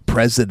of this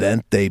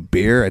Presidente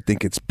beer. I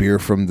think it's beer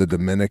from the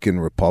Dominican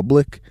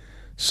Republic.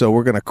 So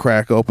we're going to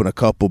crack open a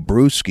couple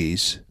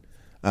brewskis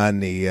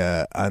on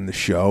the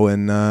show,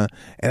 and I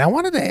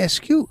wanted to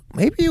ask you,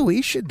 maybe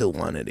we should do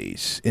one of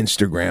these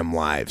Instagram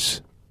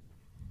lives.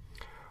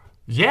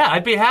 Yeah,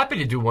 I'd be happy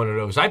to do one of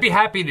those. I'd be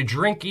happy to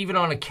drink even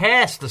on a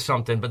cast or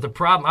something, but the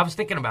problem, I was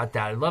thinking about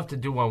that. I'd love to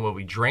do one where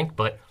we drink,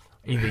 but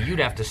either you'd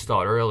have to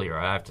start early or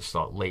I'd have to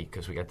start late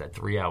because we got that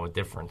 3-hour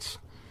difference.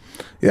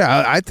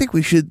 Yeah, I think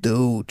we should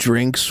do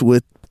drinks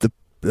with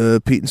the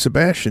Pete and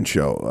Sebastian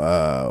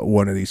show,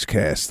 one of these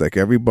casts. Like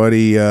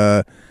everybody,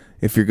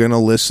 if you're going to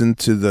listen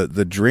to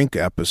the drink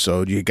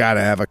episode, you got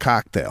to have a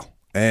cocktail.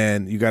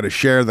 And you got to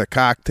share the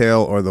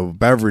cocktail or the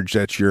beverage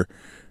that you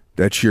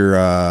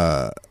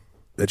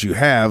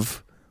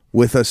have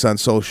with us on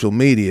social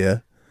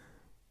media.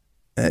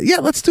 Yeah,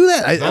 let's do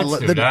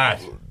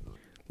that.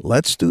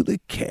 Let's do the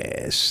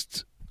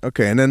cast.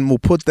 Okay, and then we'll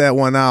put that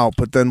one out,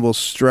 but then we'll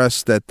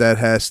stress that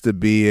has to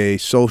be a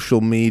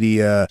social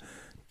media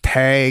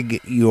tag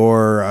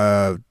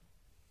your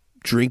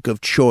drink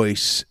of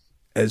choice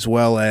as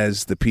well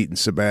as the Pete and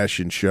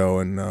Sebastian show,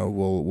 and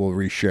we'll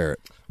reshare it.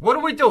 What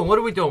are we doing?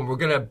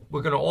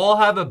 We're gonna all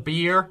have a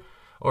beer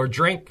or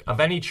drink of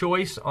any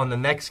choice on the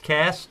next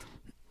cast.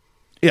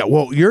 Yeah,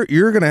 well,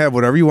 you're gonna have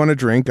whatever you want to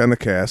drink on the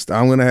cast.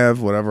 I'm gonna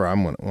have whatever I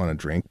want to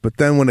drink. But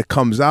then when it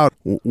comes out,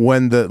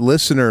 when the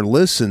listener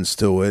listens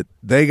to it,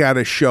 they got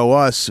to show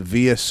us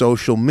via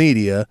social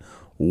media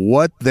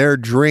what they're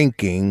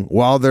drinking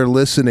while they're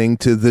listening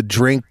to the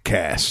drink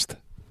cast.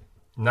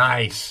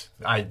 Nice,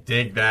 I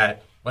dig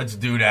that. Let's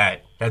do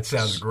that. That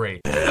sounds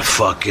great.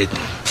 Fuck it.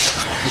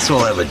 Let's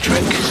all have a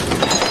drink.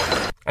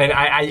 And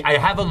I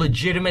have a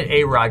legitimate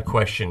A-Rod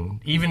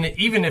question. Even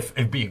if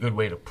it'd be a good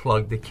way to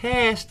plug the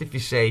cast, if you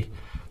say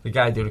the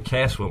guy who did the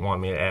cast would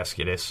want me to ask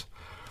you this.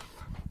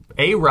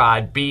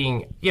 A-Rod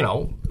being,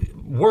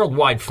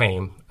 worldwide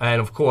fame,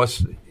 and of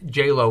course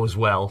J-Lo as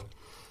well.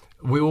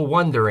 We were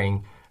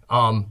wondering,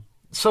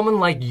 someone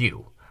like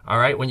you, all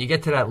right, when you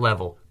get to that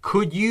level,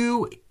 could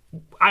you,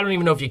 I don't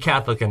even know if you're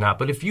Catholic or not,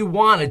 but if you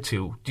wanted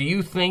to, do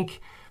you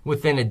think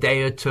within a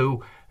day or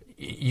two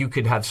you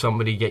could have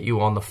somebody get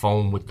you on the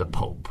phone with the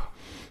Pope?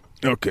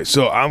 Okay,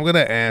 so I'm going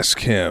to ask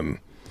him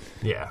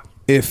Yeah.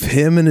 if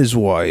him and his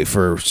wife,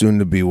 or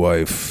soon-to-be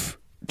wife,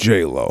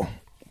 J-Lo,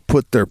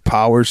 put their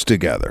powers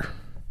together.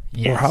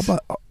 Yes.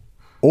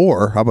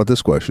 Or how about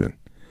this question?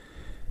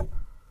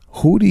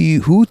 Who do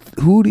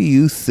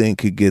you think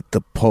could get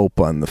the Pope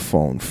on the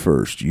phone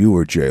first, you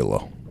or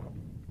J-Lo?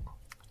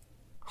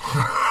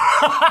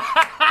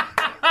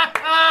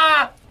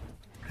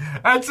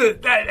 That's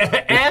it.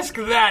 Ask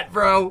that,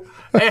 bro.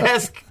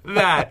 Ask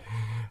that.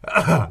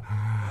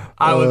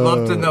 I would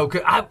love to know.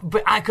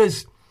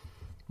 Because,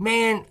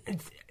 man,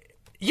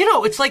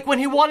 it's like when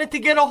he wanted to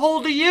get a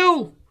hold of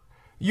you.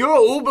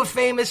 You're uber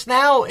famous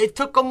now. It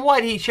took him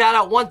what? He shot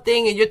out one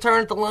thing, and you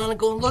turn to the line and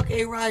go, look,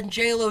 A-Rod and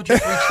J-Lo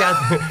just reached out.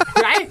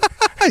 Right?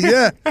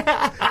 Yeah.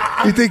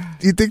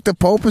 You think the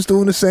Pope is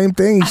doing the same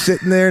thing? He's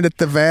sitting there at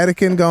the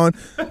Vatican going,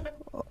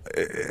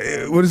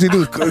 what does he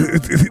do?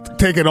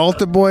 Take an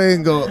altar boy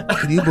and go,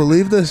 can you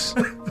believe this?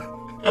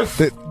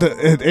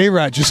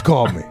 A-Rod just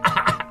called me.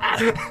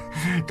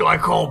 Do I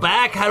call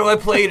back? How do I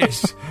play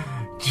this?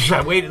 Should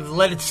I wait and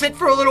let it sit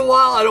for a little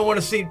while? I don't want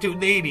to seem too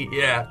needy.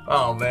 Yeah.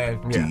 Oh,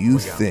 man. Do you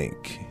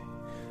think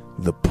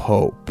the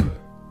Pope,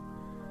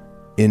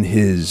 in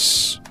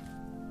his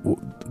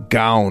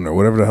gown or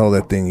whatever the hell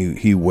that thing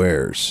he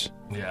wears,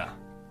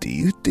 do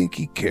you think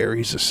he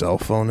carries a cell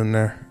phone in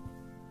there?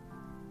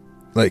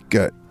 Like,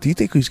 do you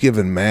think he's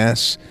giving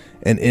mass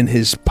and in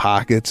his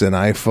pockets an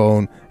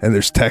iPhone and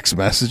there's text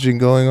messaging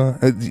going on?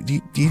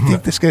 Do you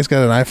think this guy's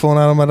got an iPhone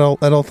on him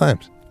at all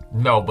times?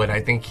 No, but I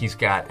think he's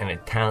got an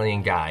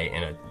Italian guy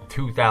in a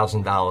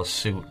 $2,000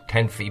 suit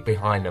 10 feet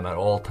behind him at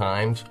all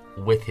times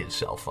with his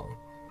cell phone.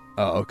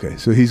 Oh, okay.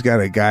 So he's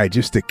got a guy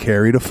just to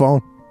carry the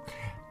phone?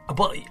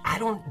 But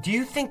do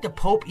you think the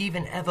Pope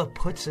even ever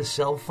puts a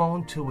cell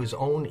phone to his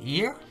own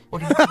ear?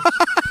 What do you think?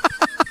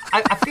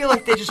 I feel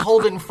like they just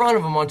hold it in front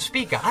of him on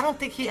speaker. I don't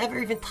think he ever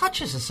even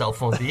touches a cell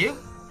phone, do you?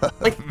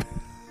 Like,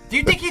 do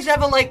you think he's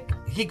ever,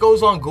 he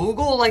goes on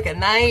Google, at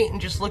night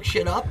and just looks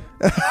shit up?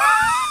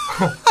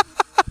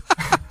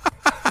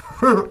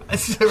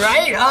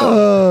 Right?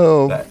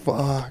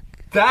 Fuck.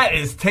 That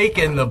is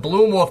taking the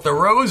bloom off the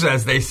rose,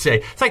 as they say.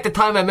 It's like the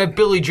time I met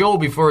Billy Joel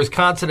before his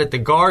concert at the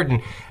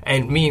Garden,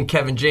 and me and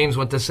Kevin James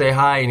went to say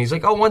hi, and he's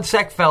like, oh, one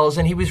sec, fellas,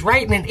 and he was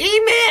writing an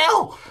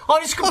email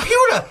on his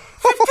computer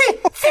 15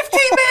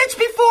 minutes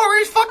before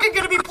he's fucking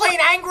going to be playing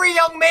Angry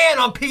Young Man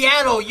on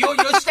piano. You're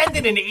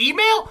sending an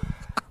email?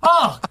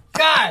 Oh,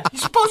 God.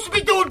 You're supposed to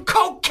be doing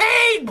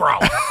cocaine, bro.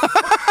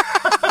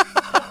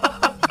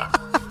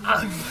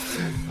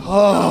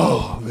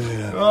 Oh,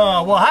 man.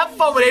 Oh, well, have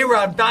fun with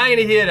A-Rod. I'm dying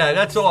to hear that.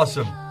 That's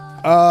awesome.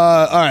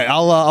 All right,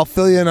 I'll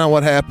fill you in on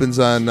what happens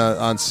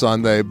on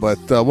Sunday. But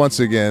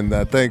once again,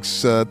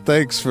 thanks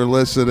for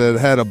listening.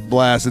 Had a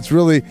blast. It's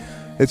really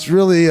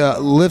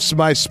lifts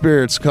my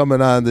spirits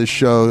coming on this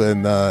show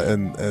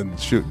and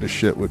shooting the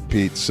shit with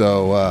Pete.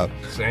 So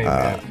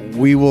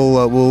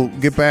we'll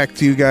get back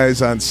to you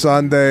guys on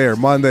Sunday or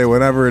Monday,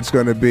 whenever it's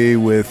going to be,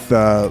 with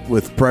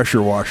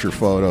pressure washer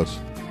photos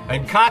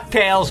and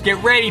cocktails.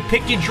 Get ready.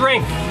 Pick your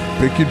drink.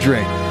 Pick your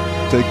drink.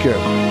 Take care.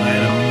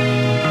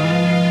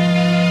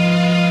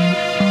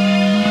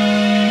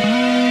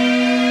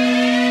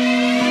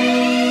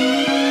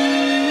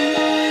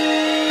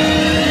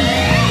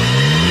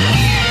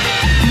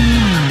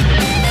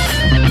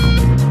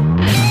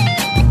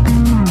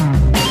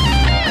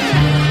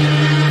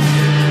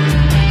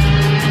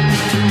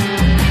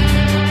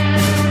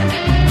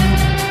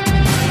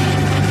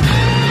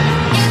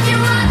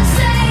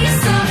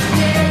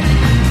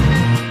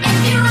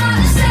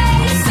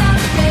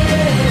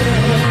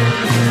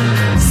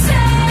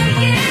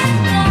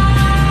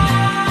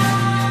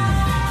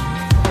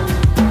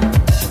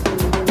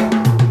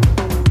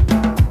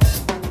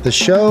 The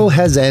show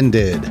has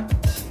ended.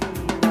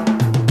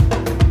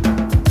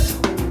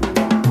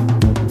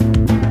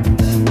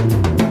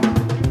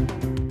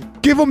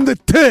 Give them the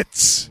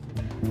tits!